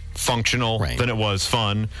more functional than it was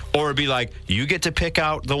fun. Or it'd be like, you get to pick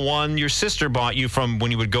out the one your sister bought you from when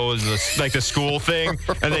you would go as the school thing,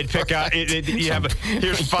 and they'd pick out, here's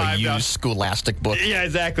 $5. Used scholastic book. Yeah,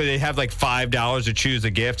 exactly. They'd have $5 to choose a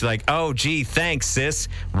gift. Oh, gee, thanks, sis.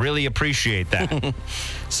 Really appreciate that.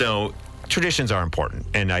 So traditions are important,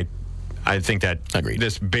 and I think that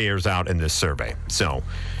this bears out in this survey. So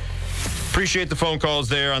appreciate the phone calls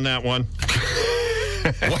there on that one.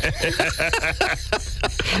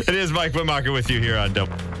 It is Mike Whitmacher with you here on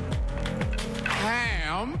Double.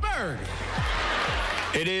 Hamburger.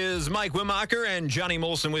 It is Mike Whitmacher and Johnny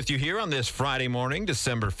Molson with you here on this Friday morning,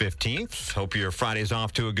 December 15th. Hope your Friday's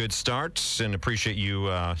off to a good start and appreciate you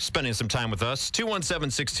spending some time with us.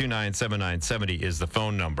 217-629-7970 is the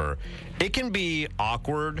phone number. It can be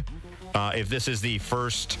awkward if this is the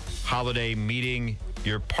first holiday meeting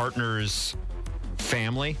your partner's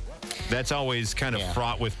family. That's always kind of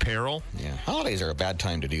fraught with peril. Yeah, holidays are a bad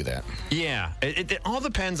time to do that. Yeah, it all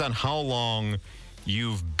depends on how long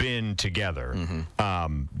you've been together.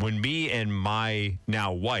 Mm-hmm. When me and my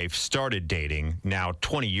now wife started dating, now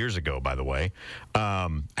 20 years ago, by the way,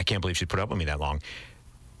 I can't believe she put up with me that long.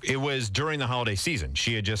 It was during the holiday season.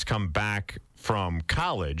 She had just come back from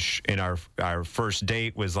college, and our first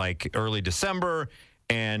date was like early December,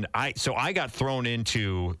 and I got thrown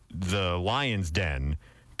into the lion's den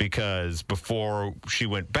because before she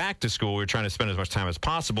went back to school, we were trying to spend as much time as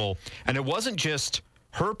possible, and it wasn't just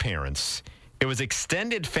her parents; it was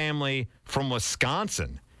extended family from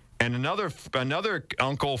Wisconsin. And another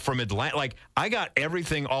uncle from Atlanta. Like, I got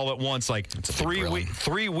everything all at once, like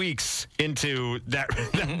 3 weeks into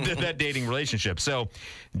that dating relationship. So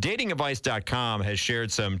datingadvice.com has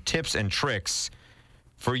shared some tips and tricks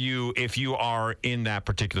for you if you are in that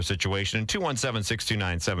particular situation. And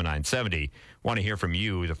 217-629-7970. Want to hear from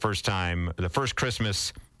you the first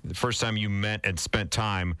Christmas, the first time you met and spent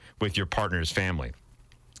time with your partner's family.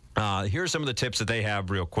 Here are some of the tips that they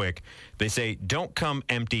have real quick. They say, don't come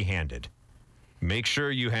empty-handed. Make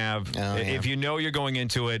sure you have, if you know you're going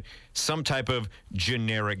into it, some type of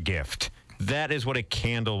generic gift. That is what a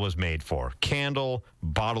candle was made for. Candle,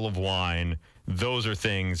 bottle of wine, those are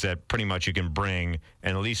things that pretty much you can bring,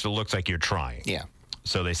 and at least it looks like you're trying. Yeah.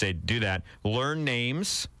 So they say do that. Learn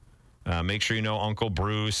names. Make sure you know Uncle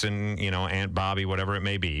Bruce and, Aunt Bobby, whatever it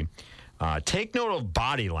may be. Take note of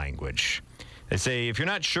body language. They say if you're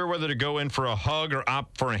not sure whether to go in for a hug or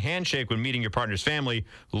opt for a handshake when meeting your partner's family,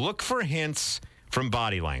 look for hints from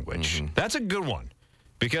body language. Mm-hmm. That's a good one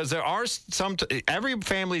because there are every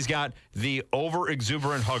family's got the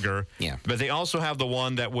over-exuberant hugger, but they also have the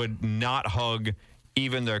one that would not hug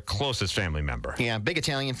even their closest family member. Yeah, big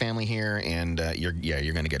Italian family here, and you're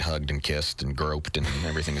going to get hugged and kissed and groped, and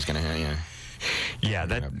everything is going to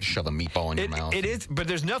shove a meatball in your mouth. It is, but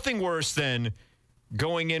there's nothing worse than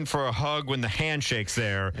going in for a hug when the handshake's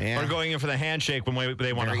there, or going in for the handshake when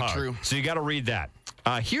they want to hug. True. So you got to read that.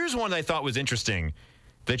 Here's one that I thought was interesting,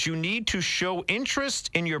 that you need to show interest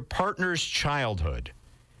in your partner's childhood,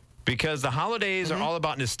 because the holidays are all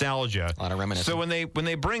about nostalgia. A lot of reminiscing. So when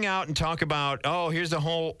they bring out and talk about, here's the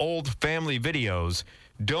whole old family videos,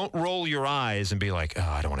 don't roll your eyes and be like,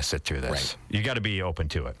 I don't want to sit through this. Right. You got to be open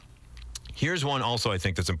to it. Here's one also I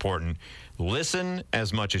think that's important. Listen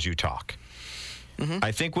as much as you talk. Mm-hmm.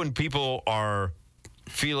 I think when people are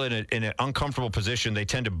feeling in an uncomfortable position, they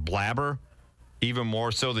tend to blabber even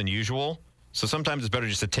more so than usual. So sometimes it's better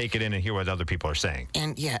just to take it in and hear what other people are saying.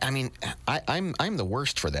 And I'm the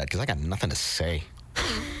worst for that because I got nothing to say,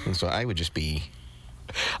 and so I would just be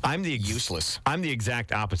useless. I'm the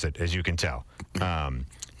exact opposite, as you can tell.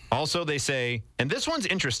 Also, they say, and this one's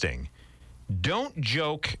interesting: don't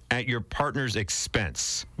joke at your partner's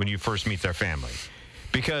expense when you first meet their family.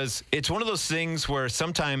 Because it's one of those things where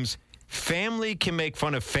sometimes family can make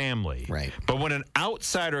fun of family. Right. But when an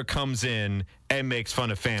outsider comes in and makes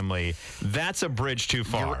fun of family, that's a bridge too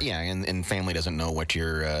far. And family doesn't know what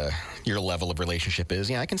your level of relationship is.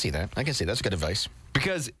 Yeah, I can see that. That's good advice.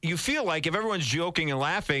 Because you feel like if everyone's joking and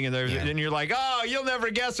laughing and then you're like, you'll never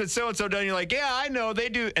guess what so-and-so done. You're like, I know, they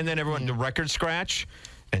do. And then everyone, the record scratch.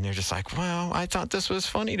 And they're just like, well, I thought this was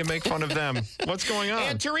funny to make fun of them. What's going on?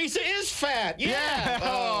 And Teresa is fat. Yeah.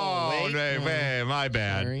 Oh, man, my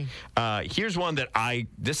bad. Here's one that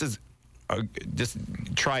this is just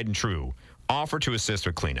tried and true. Offer to assist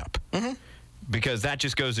with cleanup. Mm-hmm. Because that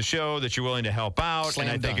just goes to show that you're willing to help out. Slam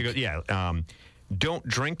and I think dunk. it goes, don't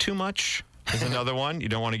drink too much is another one. You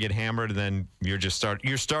don't want to get hammered, and then you're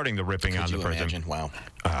starting the ripping on the person. Imagine? Wow.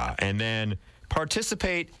 And then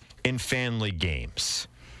participate in family games.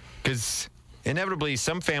 Because inevitably,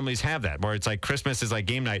 some families have that, where it's like Christmas is like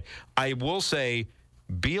game night. I will say,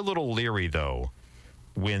 be a little leery, though,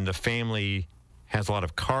 when the family has a lot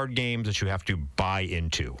of card games that you have to buy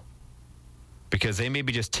into. Because they may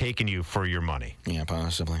be just taking you for your money. Yeah,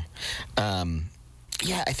 possibly. I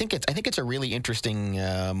think it's a really interesting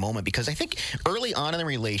moment, because I think early on in the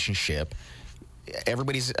relationship,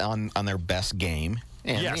 everybody's on their best game.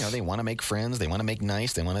 And, they want to make friends. They want to make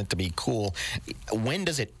nice. They want it to be cool. When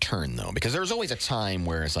does it turn, though? Because there's always a time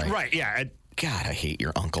where it's like, right, yeah. God, I hate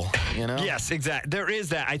your uncle, Yes, exactly. There is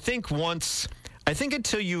that. I think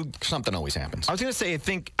until you... Something always happens. I was going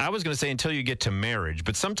to say until you get to marriage,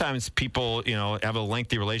 but sometimes people, have a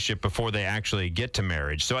lengthy relationship before they actually get to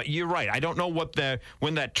marriage. So you're right. I don't know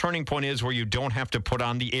when that turning point is where you don't have to put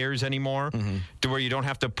on the airs anymore, to where you don't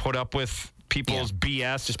have to put up with people's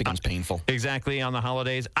BS. Just becomes painful. Exactly, on the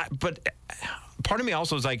holidays. But part of me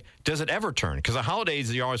also is like, does it ever turn? Because the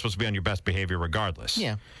holidays, you're always supposed to be on your best behavior regardless.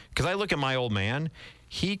 Yeah. Because I look at my old man,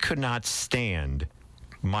 he could not stand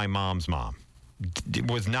my mom's mom.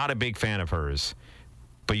 Was not a big fan of hers,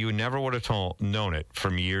 but you never would have known it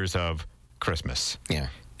from years of Christmas. Yeah.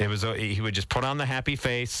 He would just put on the happy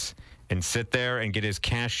face and sit there and get his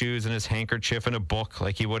cashews and his handkerchief and a book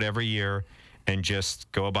like he would every year. and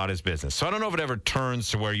just go about his business. So I don't know if it ever turns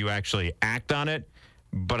to where you actually act on it,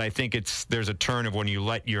 but I think there's a turn of when you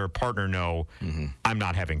let your partner know, I'm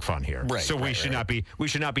not having fun here. Right, so we should not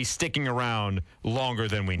be sticking around longer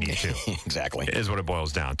than we need to. Exactly. Is what it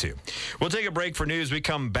boils down to. We'll take a break for news. We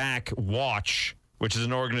come back. Watch, which is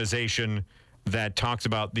an organization that talks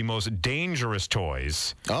about the most dangerous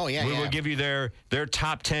toys. Oh, yeah, We will give you their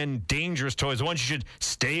top 10 dangerous toys, the ones you should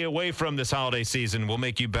stay away from this holiday season. We'll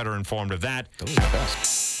make you better informed of that.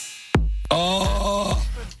 Oh.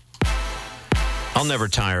 I'll never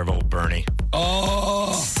tire of old Bernie.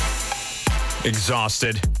 Oh.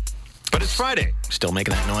 Exhausted. But it's Friday. Still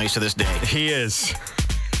making that noise to this day. He is.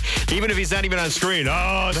 Even if he's not even on screen.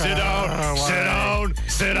 Oh, sit down. Sit down.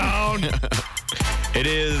 Sit down. It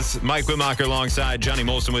is Mike Wimacher alongside Johnny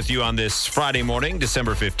Molson with you on this Friday morning,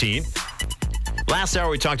 December 15th. Last hour,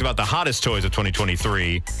 we talked about the hottest toys of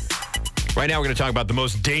 2023. Right now, we're going to talk about the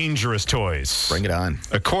most dangerous toys. Bring it on.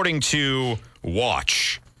 According to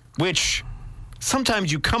Watch, which sometimes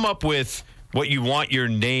you come up with what you want your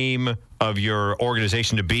name of your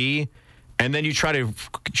organization to be, and then you try to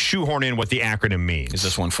shoehorn in what the acronym means. Is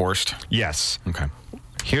this one forced? Yes. Okay.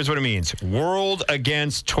 Here's what it means. World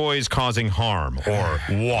Against Toys Causing Harm, or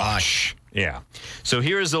WASH. Yeah. So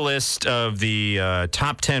here's the list of the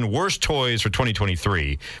top 10 worst toys for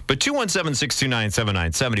 2023. But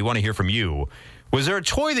 217-629-7970, want to hear from you. Was there a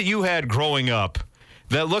toy that you had growing up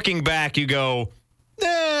that looking back you go,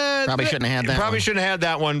 Probably shouldn't have had that Probably one. shouldn't have had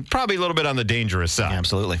that one. Probably a little bit on the dangerous side. Yeah,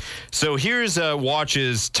 absolutely. So here's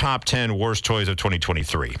Watch's top 10 worst toys of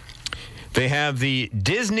 2023. They have the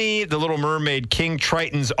Disney The Little Mermaid King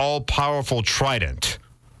Triton's all-powerful trident.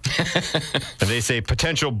 And they say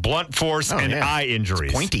potential blunt force and eye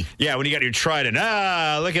injuries. It's pointy. Yeah, when you got your trident.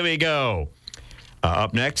 Look at me go.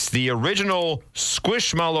 Up next, the original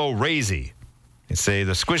Squishmallow Razy. They say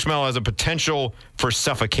the Squishmallow has a potential for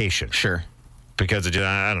suffocation. Sure. Because,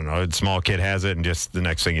 I don't know, a small kid has it and just the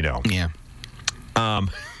next thing you know. Yeah.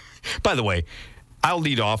 By the way, I'll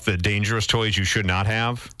lead off the dangerous toys you should not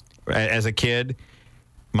have. As a kid,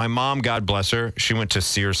 my mom, God bless her, she went to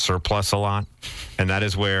Sears Surplus a lot. And that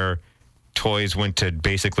is where toys went to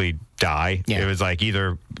basically die. Yeah. It was like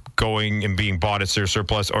either going and being bought at Sears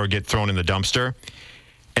Surplus or get thrown in the dumpster.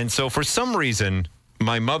 And so for some reason,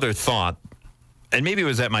 my mother thought, and maybe it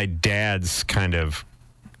was at my dad's kind of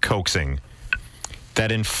coaxing,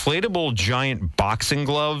 that inflatable giant boxing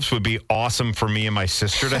gloves would be awesome for me and my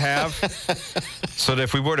sister to have. So that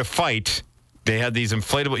if we were to fight, they had these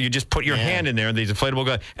inflatable, you just put your hand in there and these inflatable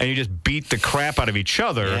gloves, and you just beat the crap out of each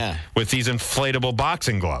other with these inflatable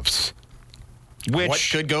boxing gloves. What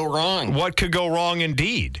could go wrong? What could go wrong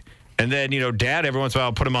indeed? And then, Dad, every once in a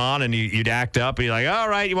while, put them on, and you'd act up, and you're like, all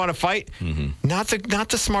right, you want to fight? Mm-hmm. Not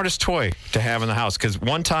the smartest toy to have in the house, because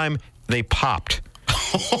one time they popped.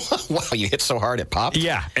 Wow, you hit so hard it popped?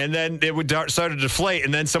 Yeah, and then it would start to deflate,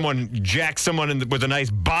 and then someone jacked someone with a nice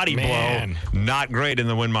body blow. Not great in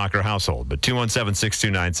the Windmacher household. But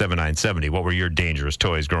 217-629-7970, what were your dangerous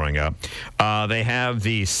toys growing up? They have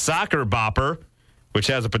the Soccer Bopper, which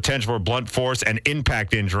has a potential for blunt force and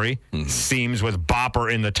impact injury. Seems with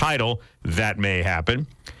Bopper in the title, that may happen.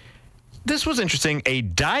 This was interesting. A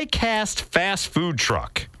die-cast fast food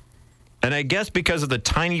truck. And I guess because of the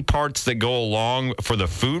tiny parts that go along for the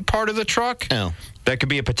food part of the truck, that could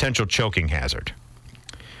be a potential choking hazard.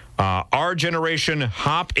 Our generation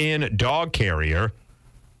hop-in dog carrier,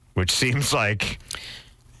 which seems like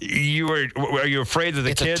are you afraid that the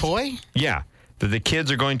kids... It's a toy? Yeah, that the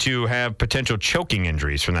kids are going to have potential choking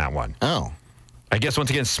injuries from that one. Oh. I guess,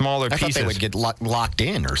 once again, smaller pieces. I thought they would get locked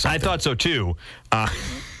in or something. I thought so, too.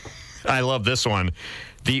 I love this one.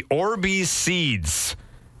 The Orbeez Seeds.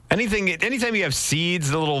 Anytime you have seeds,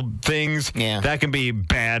 the little things, that can be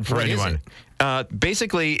bad for anyone.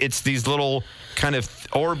 Basically, it's these little kind of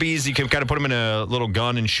Orbeez. You can kind of put them in a little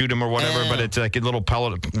gun and shoot them or whatever, but it's like a little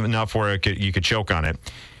pellet enough where you could choke on it.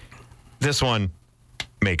 This one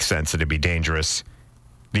makes sense that it'd be dangerous.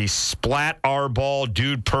 The Splat R-Ball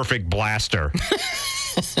Dude Perfect Blaster.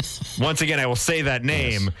 Once again, I will say that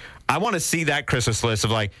name. Yes. I want to see that Christmas list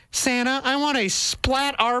of like, Santa, I want a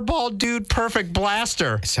Splat R-Ball Dude Perfect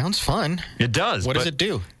Blaster. It sounds fun. It does. What does it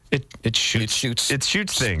do? It shoots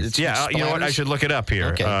things. You know what? I should look it up here.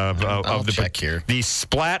 Okay. I'll check here. The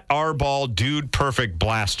Splat R-Ball Dude Perfect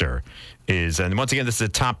Blaster is, and once again, this is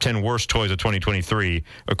the top 10 worst toys of 2023,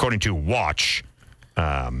 according to Watch.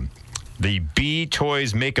 The B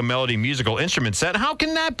Toys Make a Melody musical instrument set. How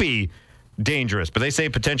can that be dangerous? But they say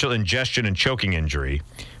potential ingestion and choking injury.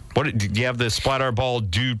 What do you have? The Splat R-Ball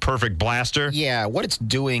Dude Perfect Blaster? Yeah, what it's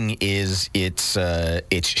doing is it's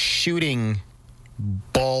shooting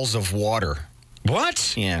balls of water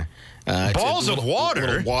What? Yeah. Balls of water?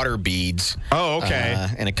 Little water beads. Oh, okay.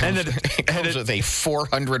 And it comes, it comes with a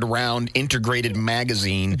 400-round integrated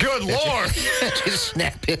magazine. Good Lord. Just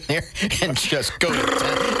snap in there and just go to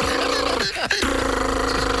town.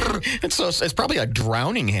 And so it's probably a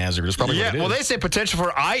drowning hazard. It's probably what it is. Well, they say potential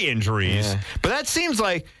for eye injuries. Yeah. But that seems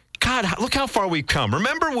like, God, look how far we've come.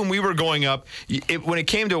 Remember when we were going up, when it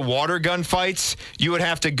came to water gun fights, you would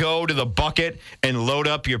have to go to the bucket and load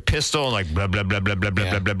up your pistol and like blah, blah, blah, blah, blah,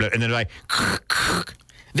 blah, blah, blah. And then like...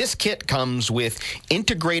 This kit comes with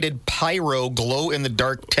integrated pyro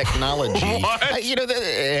glow-in-the-dark technology. What?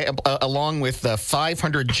 Along with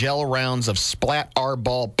 500 gel rounds of Splat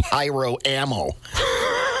R-Ball pyro ammo.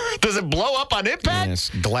 Does it blow up on impact? Yes,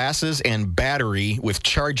 glasses and battery with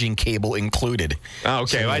charging cable included. Oh,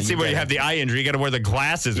 okay. So, I see where you have the eye injury. You got to wear the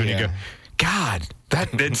glasses when you go. God,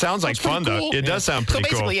 it sounds like fun, cool. though. It does sound pretty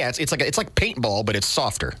cool. So basically, it's like paintball, but it's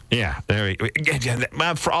softer. Yeah, there we go.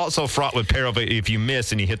 Also fraught with peril if you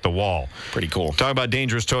miss and you hit the wall. Pretty cool. Talk about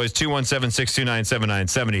dangerous toys.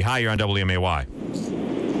 217-629-7970. Hi, you're on WMAY.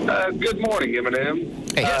 Good morning,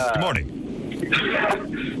 Eminem. Hey, yes, good morning.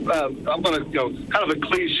 I'm going to, kind of a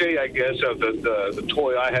cliche, I guess, of the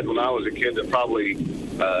toy I had when I was a kid that probably,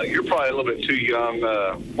 you're probably a little bit too young,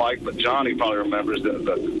 Mike, but Johnny probably remembers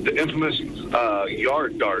the infamous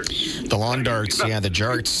yard darts. The lawn darts, the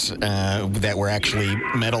jarts that were actually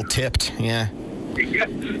metal tipped, yeah. Yeah,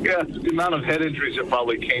 the amount of head injuries that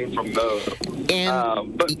probably came from those.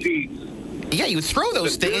 Yeah, you would throw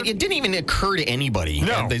those things. It didn't even occur to anybody.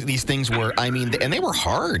 No. These things were, and they were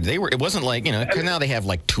hard. It wasn't like, because now they have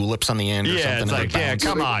like tulips on the end or something. It's like, yeah,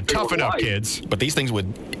 come on, toughen up, kids. But these things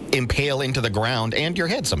would impale into the ground and your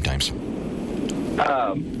head sometimes.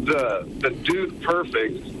 The Dude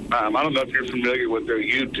Perfect, I don't know if you're familiar with their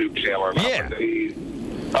YouTube channel or not. Yeah.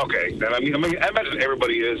 Okay. And I imagine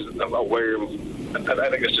everybody is aware of. I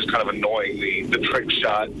think it's just kind of annoying, the trick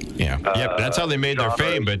shot. Yeah. Yep, that's how they made their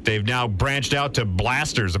fame, but they've now branched out to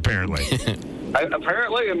blasters, apparently.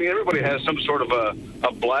 Apparently, everybody has some sort of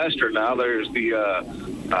a blaster now. There's the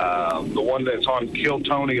one that's on Kill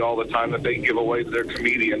Tony all the time that they give away to their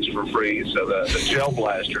comedians for free. So the gel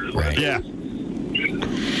blasters. Right. Yeah.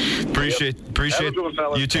 Appreciate you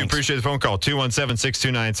too. Thanks. Appreciate the phone call.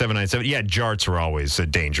 217-629-797. Yeah, jarts were always a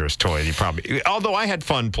dangerous toy. Although I had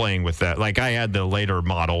fun playing with that. Like I had the later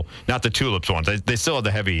model, not the tulips ones. They still had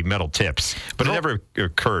the heavy metal tips, but it never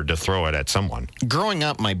occurred to throw it at someone. Growing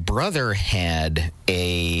up, my brother had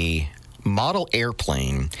a model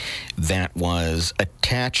airplane that was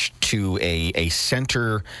attached to a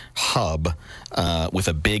center hub with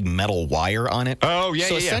a big metal wire on it. Oh, yeah,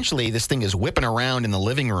 So essentially, this thing is whipping around in the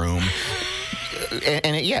living room.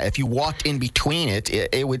 And if you walked in between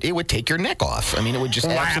it would take your neck off. It would just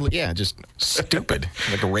absolutely, just stupid,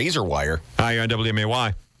 like a razor wire. Hi, you're on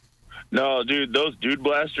WMAY. No, dude, those dude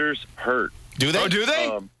blasters hurt. Do they? Oh, do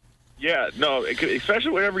they? Yeah, no,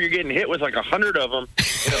 especially whenever you're getting hit with like 100 of them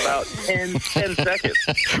in about 10 seconds.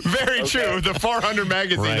 Very true. The 400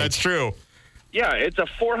 magazine, Right. That's true. Yeah, it's a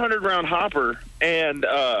 400-round hopper, and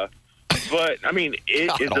but is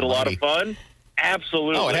it a lot of fun?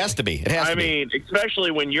 Absolutely. Oh, it has to be. It has to be. Especially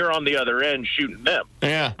when you're on the other end shooting them.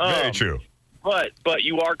 Yeah, very true. But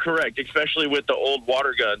you are correct, especially with the old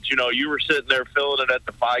water guns. You were sitting there filling it at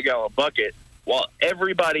the 5-gallon bucket while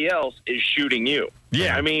everybody else is shooting you.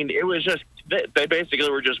 Yeah. It was just, they basically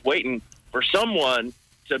were just waiting for someone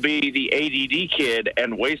to be the ADD kid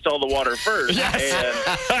and waste all the water first.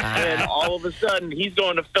 Yes. And all of a sudden, he's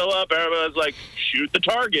going to fill up. Everybody's like, shoot the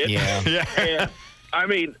target. Yeah. And,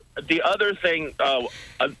 the other thing,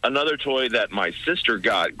 another toy that my sister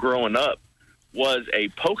got growing up was a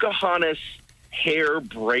Pocahontas hair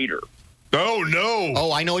braider. Oh, no.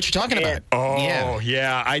 Oh, I know what you're talking about. Oh,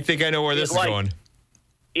 yeah. I think I know where this is going.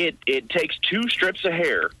 It takes 2 strips of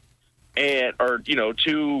hair or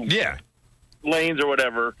 2 lanes or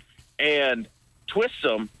whatever, and twists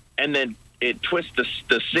them, and then it twists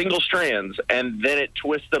the single strands, and then it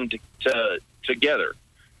twists them together.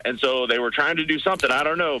 And so they were trying to do something, I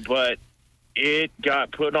don't know, but it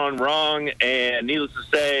got put on wrong, and needless to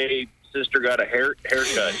say, sister got a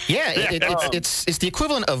haircut. Yeah, it's the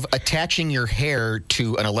equivalent of attaching your hair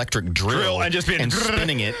to an electric drill and just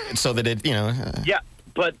spinning it so that it, Yeah,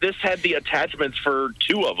 but this had the attachments for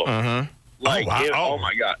 2 of them. Uh-huh. Oh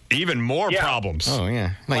my God. Even more problems. Oh,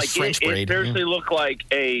 yeah. Nice French braid. It seriously looked like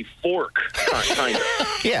a fork, kind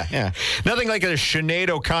of. Yeah. Nothing like a Sinead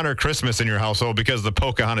O'Connor Christmas in your household because of the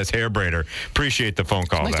Pocahontas hair braider. Appreciate the phone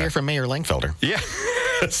call. Nice to hear from Mayor Langfelder. Yeah,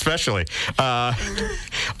 especially.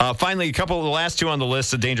 Finally, a couple of the last two on the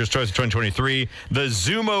list of Dangerous Toys of 2023. The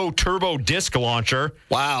Zumo Turbo Disc Launcher.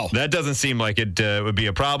 Wow. That doesn't seem like it would be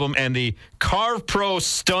a problem. And the Carve Pro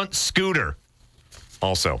Stunt Scooter.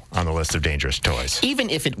 Also on the list of dangerous toys. Even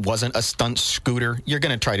if it wasn't a stunt scooter, you're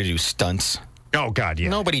going to try to do stunts. Oh, God, yeah.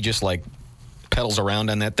 Nobody just, pedals around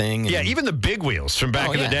on that thing. Yeah, even the big wheels from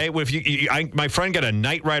back in the day. If my friend got a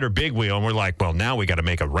Knight Rider big wheel, and we're like, well, now we got to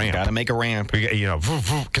make a ramp. Got to make a ramp. We got,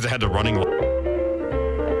 because it had the running.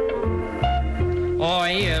 Oh,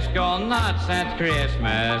 yes, go nuts at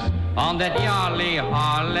Christmas on that jolly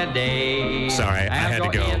holiday. Sorry, I had to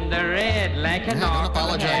go. In the red like an don't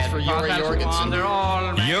apologize for Yogi Jorgensen.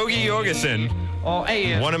 Yogi Jorgensen. Oh,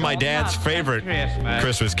 yes, one of my dad's favorite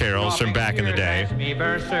Christmas carols from back in the day.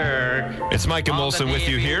 It's Mike and Molson with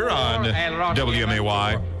you here on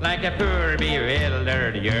WMAY. Like a poor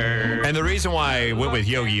bewildered year. And the reason why I went with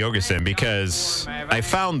Yogi Jorgensen, because I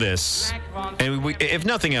found this, and if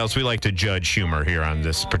nothing else, we like to judge humor here on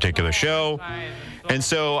this particular show. And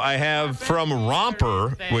so I have from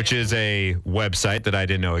Romper, which is a website that I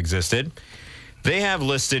didn't know existed. They have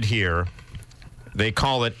listed here, they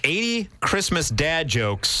call it 80 Christmas dad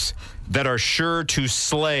jokes that are sure to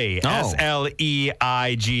slay. Oh.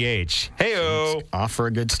 SLEIGH. Hey-o. Off for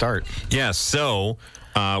a good start. Yes, so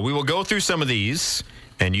we will go through some of these,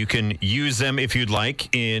 and you can use them if you'd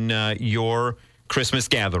like in your Christmas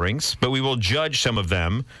gatherings, but we will judge some of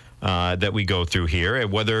them that we go through here,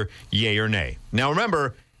 whether yay or nay. Now,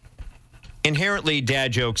 remember, inherently,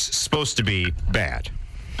 dad jokes supposed to be bad.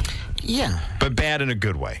 Yeah. But bad in a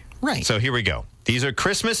good way. Right. So here we go. These are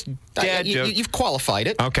Christmas dad jokes. You've qualified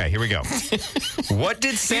it. Okay, here we go. What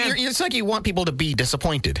did Santa... It's like you want people to be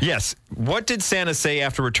disappointed. Yes. What did Santa say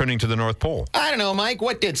after returning to the North Pole? I don't know, Mike.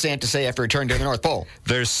 What did Santa say after returning to the North Pole?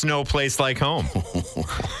 There's no place like home.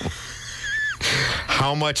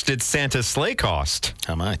 How much did Santa's sleigh cost?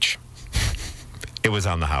 How much? It was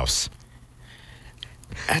on the house.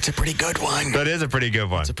 That's a pretty good one. That is a pretty good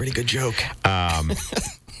one. That's a pretty good joke.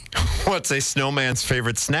 What's a snowman's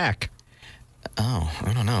favorite snack? Oh,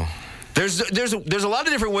 I don't know. There's a lot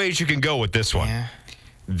of different ways you can go with this one. Yeah.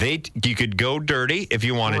 You could go dirty if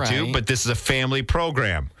you wanted to, but this is a family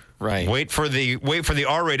program. Right. Wait for the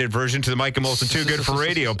R-rated version to the Mike and Molson Too Good for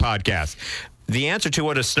Radio podcast. The answer to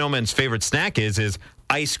what a snowman's favorite snack is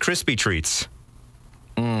Ice Krispy Treats.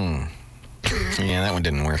 Yeah, that one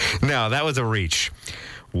didn't work. No, that was a reach.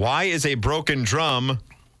 Why is a broken drum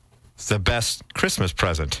the best Christmas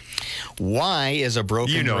present? Why is a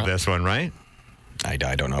broken drum? You know this one, right? I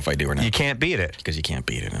don't know if I do or not. You can't beat it. Because you can't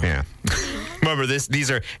beat it. No. Yeah. Remember,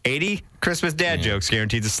 these are 80 Christmas dad jokes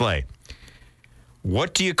guaranteed to slay.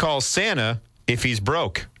 What do you call Santa if he's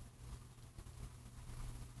broke?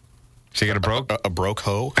 So you got a broke? A broke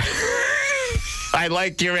hoe? I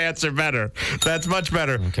like your answer better. That's much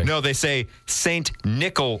better. Okay. No, they say Saint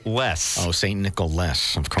Nicholas. Oh, Saint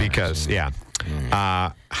Nicholas, of course. Because, yeah.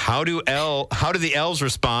 How do the elves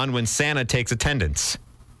respond when Santa takes attendance?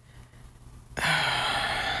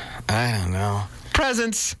 I don't know.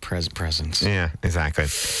 Presents. Presents. Yeah, exactly.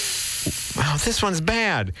 Wow, this one's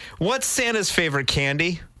bad. What's Santa's favorite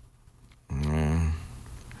candy?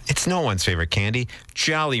 It's no one's favorite candy.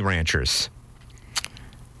 Jolly Ranchers.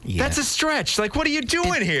 Yeah. That's a stretch. Like, what are you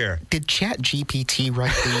doing here? Did ChatGPT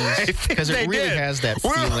write these? Because it really has that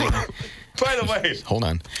feeling. By the way. Hold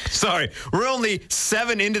on. Sorry. We're only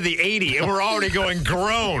 7 into the 80, and we're already going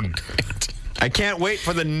groan. I can't wait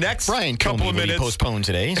for the next couple of minutes. Postpone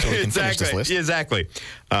today, so we can finish this list. Exactly.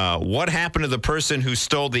 What happened to the person who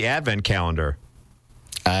stole the Advent calendar?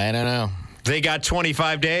 I don't know. They got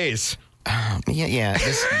 25 days. Yeah.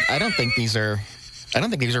 I don't think these are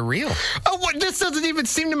real. Oh, this doesn't even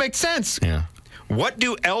seem to make sense. Yeah. What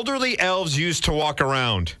do elderly elves use to walk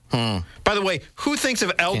around? By the way, who thinks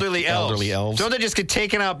of elderly elves? Elderly elves. Don't they just get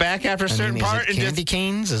taken out back after a certain part? Is it candy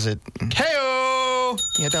canes? Is it? Hey-o!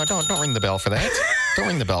 Yeah, don't ring the bell for that. Don't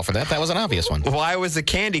ring the bell for that. That was an obvious one. Why was the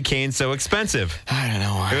candy cane so expensive? I don't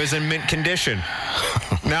know. It was in mint condition.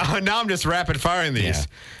 Now I'm just rapid firing these. Yeah.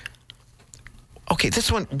 Okay,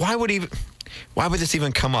 this one. Why would this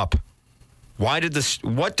even come up? What did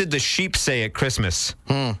the sheep say at Christmas?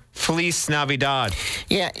 Feliz Navidad.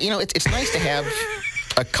 Yeah, it's nice to have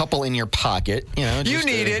a couple in your pocket. You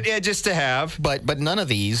need it, just to have. But none of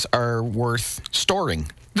these are worth storing.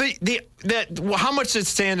 How much did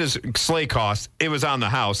Santa's sleigh cost? It was on the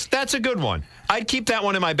house. That's a good one. I'd keep that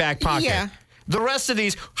one in my back pocket. Yeah. The rest of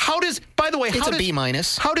these, it's a B-.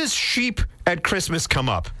 How does sheep at Christmas come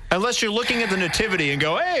up? Unless you're looking at the nativity and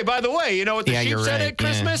go, hey, by the way, you know what the sheep said at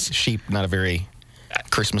Christmas? Yeah. Sheep, not a very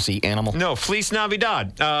Christmassy animal. No, Feliz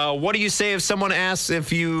Navidad. What do you say if someone asks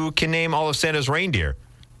if you can name all of Santa's reindeer?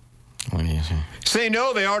 What do you say? Say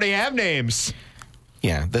no, they already have names.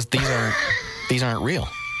 Yeah, these aren't real.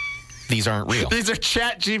 These aren't real. These are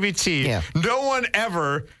ChatGPT. Yeah. No one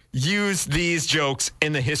ever used these jokes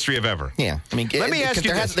in the history of ever. Yeah. I mean, let me ask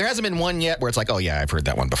you this. There hasn't been one yet where it's like, oh, yeah, I've heard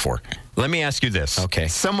that one before. Let me ask you this. Okay.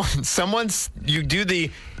 Someone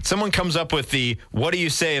comes up with the, what do you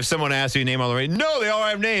say if someone asks you a name already? No, they all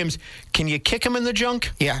have names. Can you kick them in the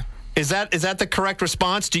junk? Yeah. Is that the correct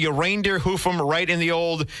response? Do you reindeer hoof them right in the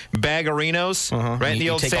old bagarinos? Right in the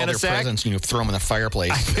old you take Santa all their sack? presents and you throw them in the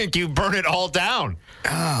fireplace. I think you burn it all down.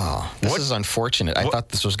 Oh, this is unfortunate. I thought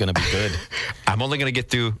this was going to be good. I'm only going to get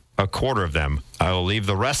through a quarter of them. I will leave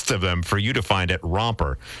the rest of them for you to find at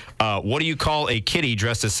Romper. What do you call a kitty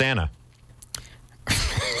dressed as Santa?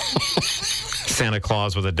 Santa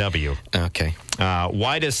Claus with a W. Okay.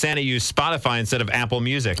 Why does Santa use Spotify instead of Apple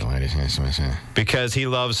Music? Why does Santa? Because he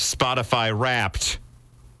loves Spotify Wrapped.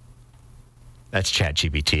 That's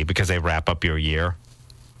ChatGPT because they wrap up your year.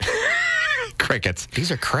 Crickets.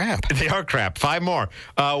 These are crap. They are crap. 5 more.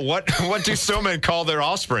 What do snowmen call their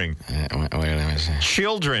offspring?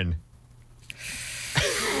 Children.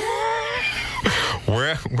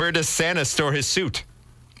 Where does Santa store his suit?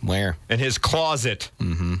 Where? In his closet.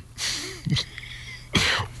 Mm-hmm.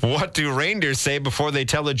 What do reindeer say before they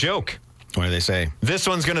tell a joke? What do they say? This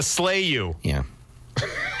one's going to slay you. Yeah.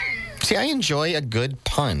 See, I enjoy a good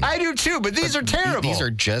pun. I do too, but these are terrible. These are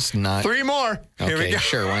just not. 3 more. Okay, Here we go.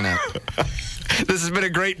 Sure, why not? This has been a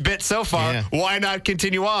great bit so far. Yeah. Why not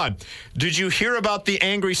continue on? Did you hear about the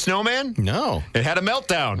angry snowman? No. It had a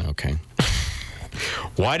meltdown. Okay.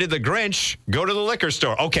 Why did the Grinch go to the liquor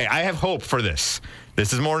store? Okay, I have hope for this.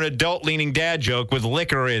 This is more an adult-leaning dad joke with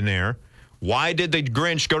liquor in there. Why did the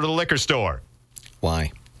Grinch go to the liquor store?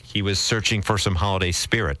 Why? He was searching for some holiday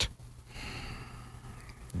spirit.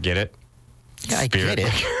 Get it? Yeah, I get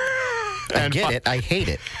it. I get it. I hate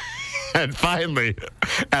it. And finally,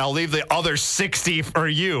 I'll leave the other 60 for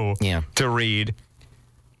you to read.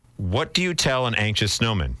 What do you tell an anxious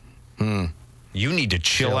snowman? You need to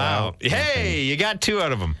chill out. Hey, you got 2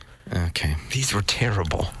 out of them. Okay. These were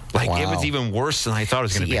terrible. Like, it was even worse than I thought it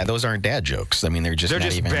was going to be. Yeah, those aren't dad jokes. I mean, they're just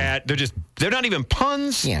bad. They're not even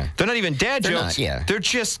puns. Yeah. They're not even dad They're jokes. not, yeah. They're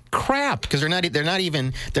just crap. Because they're not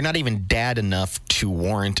even dad enough to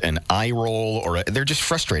warrant an eye roll they're just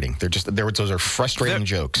frustrating. Those are frustrating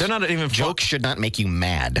jokes. They're not even jokes should not make you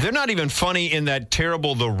mad. They're not even funny in that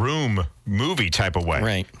terrible The Room movie type of way.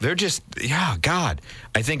 Right. They're just God.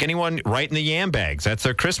 I think anyone right in the yam bags. That's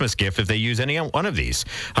their Christmas gift if they use any one of these.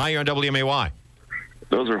 Hi, you're on WMAY.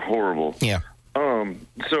 Those are horrible. Yeah.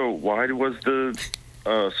 So why was the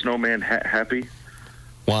snowman happy?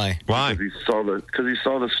 Why? Why? Because he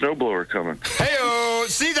saw the snowblower coming. Hey-oh!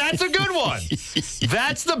 See, that's a good one.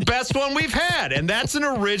 That's the best one we've had, and that's an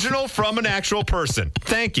original from an actual person.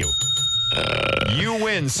 Thank you. You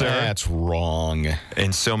win, sir. That's wrong.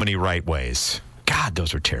 In so many right ways. God,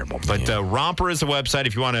 those are terrible. But Romper is the website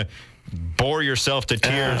if you want to bore yourself to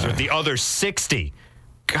tears with the other 60.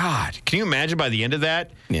 God, can you imagine by the end of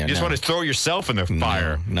that? Yeah, you just want to throw yourself in the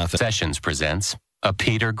fire. Nothing. Sessions presents A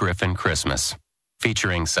Peter Griffin Christmas,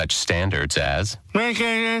 featuring such standards as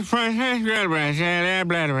everybody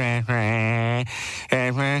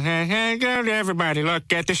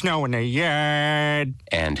look at the snow in the yard.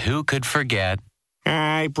 And who could forget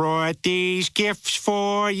I brought these gifts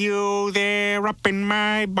for you. They're up in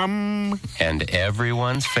my bum. And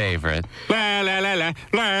everyone's favorite La la la la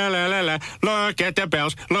la la la la. Look at the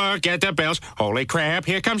bells. Look at the bells. Holy crap!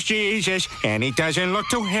 Here comes Jesus, and he doesn't look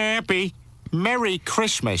too happy. Merry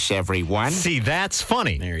Christmas, everyone. See, that's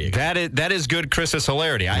funny. There you go. That is good Christmas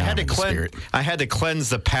hilarity. I had to cleanse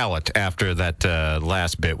the palate after that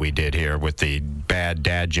last bit we did here with the bad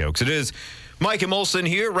dad jokes. It is Mike and Molson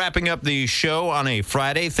here, wrapping up the show on a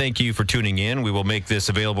Friday. Thank you for tuning in. We will make this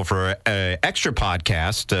available for an extra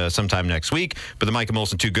podcast sometime next week. But the Mike and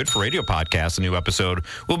Molson Too Good for Radio podcast, a new episode,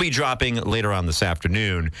 will be dropping later on this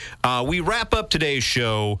afternoon. We wrap up today's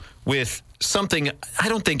show with something I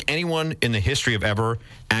don't think anyone in the history of ever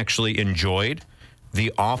actually enjoyed,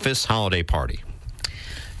 the office holiday party.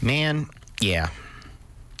 Man, yeah.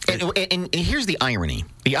 And here's the irony.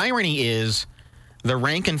 The irony is the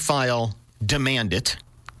rank and file demand it.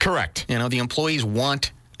 Correct. You know, the employees they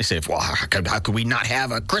say, well, how could we not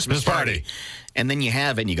have a Christmas party? And then you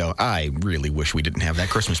have it, and you go, I really wish we didn't have that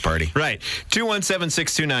Christmas party. Right.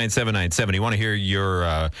 217-629-7970. You want to hear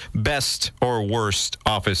your best or worst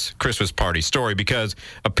office Christmas party story, because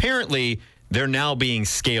apparently they're now being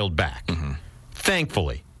scaled back. Mm-hmm.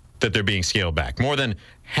 Thankfully that they're being scaled back. More than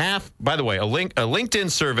half, by the way, a LinkedIn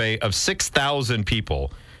survey of 6,000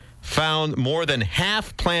 people found more than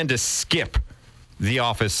half plan to skip the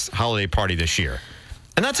office holiday party this year.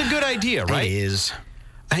 And that's a good idea, right? It is.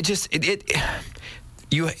 But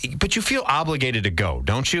you feel obligated to go,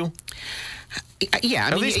 don't you? Yeah,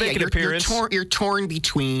 At least make an appearance. You're torn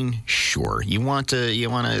between. Sure, you want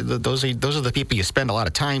to. Those are the people you spend a lot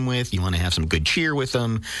of time with. You want to have some good cheer with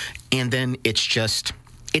them, and then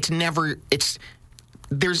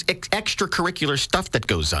there's extracurricular stuff that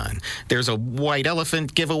goes on. There's a white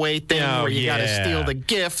elephant giveaway thing where you got to steal the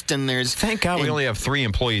gift, and there's. Thank God we only have 3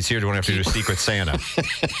 employees here. Don't have to do Secret Santa.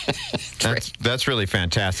 That's really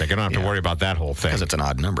fantastic. I don't have to worry about that whole thing because it's an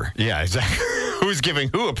odd number. Yeah, exactly. Who's giving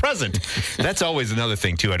who a present? That's always another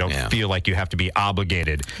thing too. I don't feel like you have to be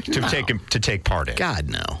obligated to take part in. God,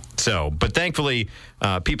 no. So, but thankfully,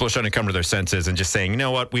 people are starting to come to their senses and just saying, you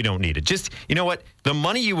know what, we don't need it. Just, you know what, the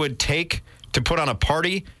money you would take to put on a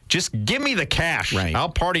party, just give me the cash. Right. I'll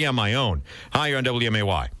party on my own. Hi, you're on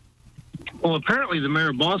WMAY. Well, apparently the mayor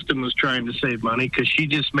of Boston was trying to save money because she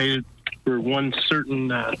just made it for one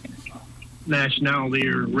certain nationality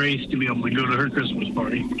or race to be able to go to her Christmas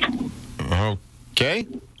party. Okay.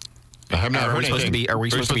 I have not heard anything. Are we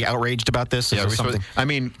supposed to be outraged about this? Yeah,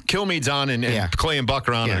 Kilmeade's on and Clay and Buck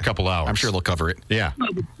are on in a couple hours. I'm sure they'll cover it. Yeah. I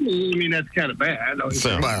mean, that's kind of bad.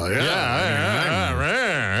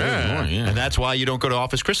 And that's why you don't go to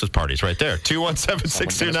office Christmas parties right there.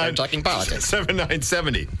 217-629 talking politics.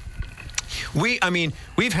 7970.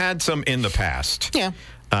 We've had some in the past. Yeah.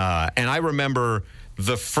 And I remember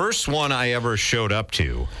the first one I ever showed up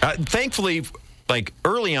to. Thankfully, like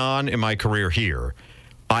early on in my career here,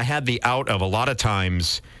 I had the out of a lot of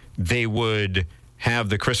times they would have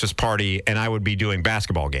the Christmas party and I would be doing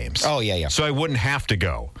basketball games. Oh, yeah. So I wouldn't have to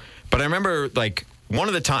go. But I remember, like, one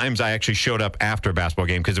of the times I actually showed up after a basketball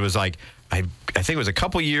game because it was like, I think it was a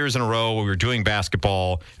couple years in a row where we were doing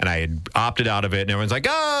basketball and I had opted out of it and everyone's like,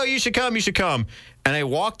 oh, you should come. And I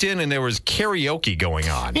walked in and there was karaoke going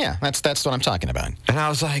on. Yeah, that's what I'm talking about. And I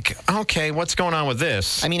was like, okay, what's going on with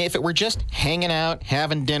this? I mean, if it were just hanging out,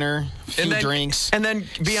 having dinner, a few drinks. And then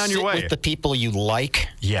be on your way. Sit with the people you like.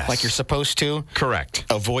 Yes. Like you're supposed to. Correct.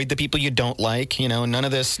 Avoid the people you don't like. You know, none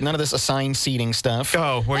of this assigned seating stuff.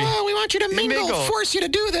 Oh, we want you to mingle, force you to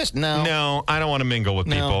do this. No, I don't want to mingle with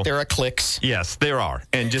people. There are cliques. Yes, there are.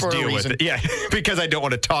 And just deal with it. Yeah, because I don't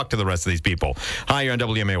want to talk to the rest of these people. Hi, you're on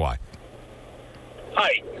WMAY.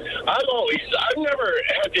 Hi. I've never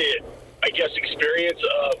had the, experience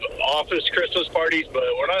of office Christmas parties, but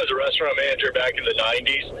when I was a restaurant manager back in the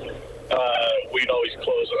 90s, we'd always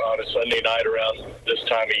close on a Sunday night around this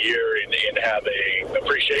time of year and have a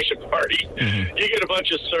appreciation party. Mm-hmm. You get a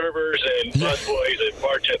bunch of servers and busboys and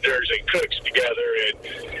bartenders and cooks together, and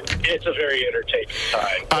it's a very entertaining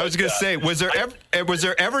time. I was going to say, was there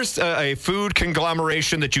ever a food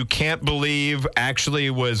conglomeration that you can't believe actually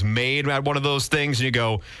was made at one of those things, and you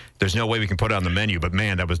go, there's no way we can put it on the menu, but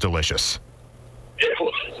man, that was delicious. It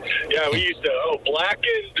was. Yeah, we used to,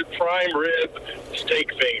 blackened prime rib steak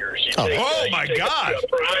fingers. You my take God. A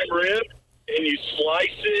prime rib, and you slice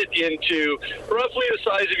it into roughly the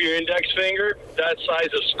size of your index finger, that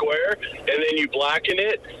size of square, and then you blacken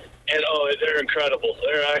it. And, they're incredible.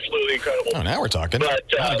 They're absolutely incredible. Oh, now we're talking. But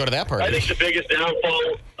I want to go to that party. I think the biggest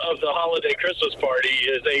downfall of the holiday Christmas party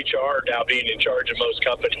is HR now being in charge of most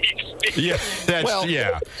companies. Yeah,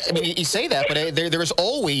 I mean, you say that, but there's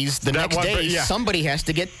always the next day somebody has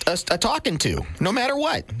to get a talking to, no matter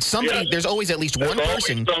what. There's always at least one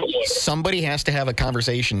person. Somebody has to have a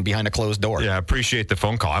conversation behind a closed door. Yeah, I appreciate the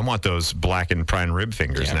phone call. I want those blackened prime rib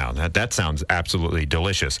fingers now. That sounds absolutely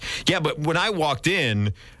delicious. Yeah, but when I walked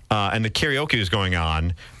in and the karaoke was going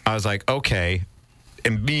on, I was like, okay.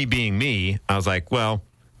 And me being me, I was like, well,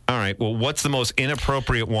 all right, well, what's the most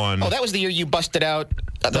inappropriate one? Oh, that was the year you busted out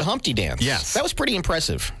the Humpty Dance. Yes. That was pretty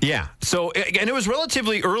impressive. Yeah. So, and it was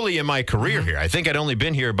relatively early in my career here. I think I'd only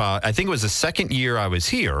been here I think it was the second year I was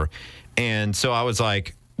here. And so I was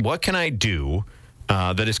like, what can I do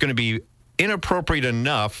that is going to be inappropriate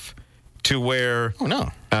enough to where,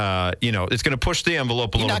 it's going to push the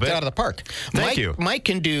envelope a little bit. You knocked it out of the park. Thank you. Mike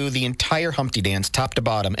can do the entire Humpty Dance, top to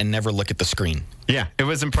bottom, and never look at the screen. Yeah, it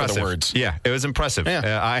was impressive. For the words. Yeah, it was impressive.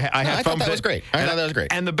 Yeah. I thought that was great. I thought that was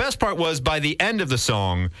great. And the best part was, by the end of the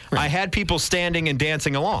song, I had people standing and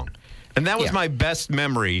dancing along. And that was my best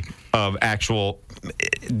memory of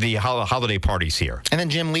the holiday parties here. And then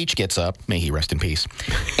Jim Leach gets up, may he rest in peace,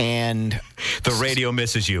 and the radio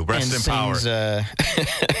misses you. Rest in power.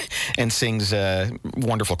 And sings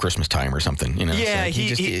 "Wonderful Christmas Time" or something. You know. Yeah, so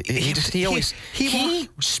he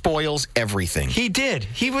spoils everything. He did.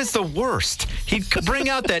 He was the worst. He'd bring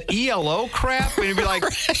out that ELO crap, and he'd be like,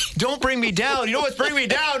 "Don't bring me down. You know what's bringing me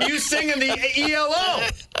down? You singing the ELO."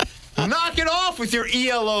 Knock it off with your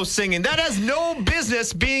ELO singing. That has no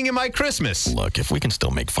business being in my Christmas. Look, if we can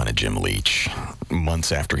still make fun of Jim Leach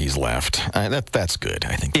months after he's left, that's good.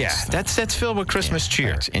 I think. That's filled with Christmas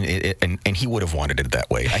cheer, and he would have wanted it that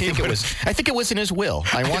way. I think it was in his will.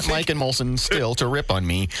 I want Mike and Molson still to rip on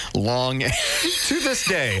me long. To this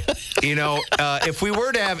day, if we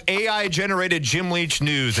were to have AI-generated Jim Leach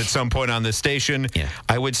news at some point on this station,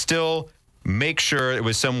 I would still make sure it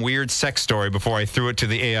was some weird sex story before I threw it to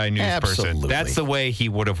the AI news person. That's the way he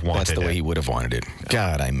would have wanted it. That's the way he would have wanted it.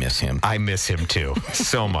 God, I miss him. I miss him too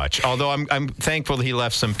so much. Although I'm thankful that he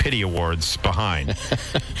left some pity awards behind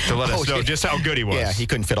to let us know just how good he was. Yeah, he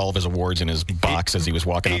couldn't fit all of his awards in his box as he was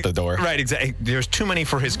walking out the door. Right, exactly. There's too many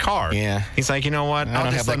for his car. Yeah. He's like, you know what? I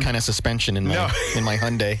don't have that kind of suspension in my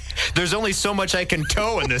Hyundai. There's only so much I can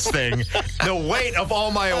tow in this thing. The weight of all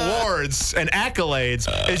my awards and accolades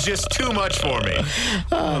is just too much for me.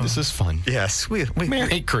 This is fun. Yes.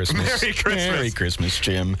 Merry Christmas. Merry Christmas. Merry Christmas,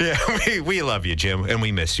 Jim. Yeah, we love you, Jim, and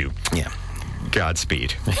we miss you. Yeah.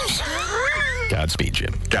 Godspeed. Godspeed,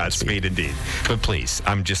 Jim. Godspeed indeed. But please,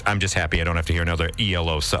 I'm just happy I don't have to hear another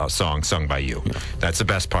ELO song sung by you. Yeah. That's the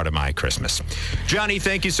best part of my Christmas. Johnny,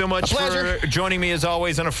 thank you so much for joining me as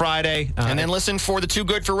always on a Friday. And then listen for the Too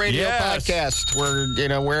Good for Radio podcast,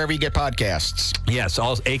 wherever you get podcasts. Yes,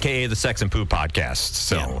 AKA the Sex and Poo podcast.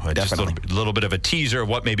 So just a little bit of a teaser of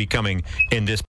what may be coming in this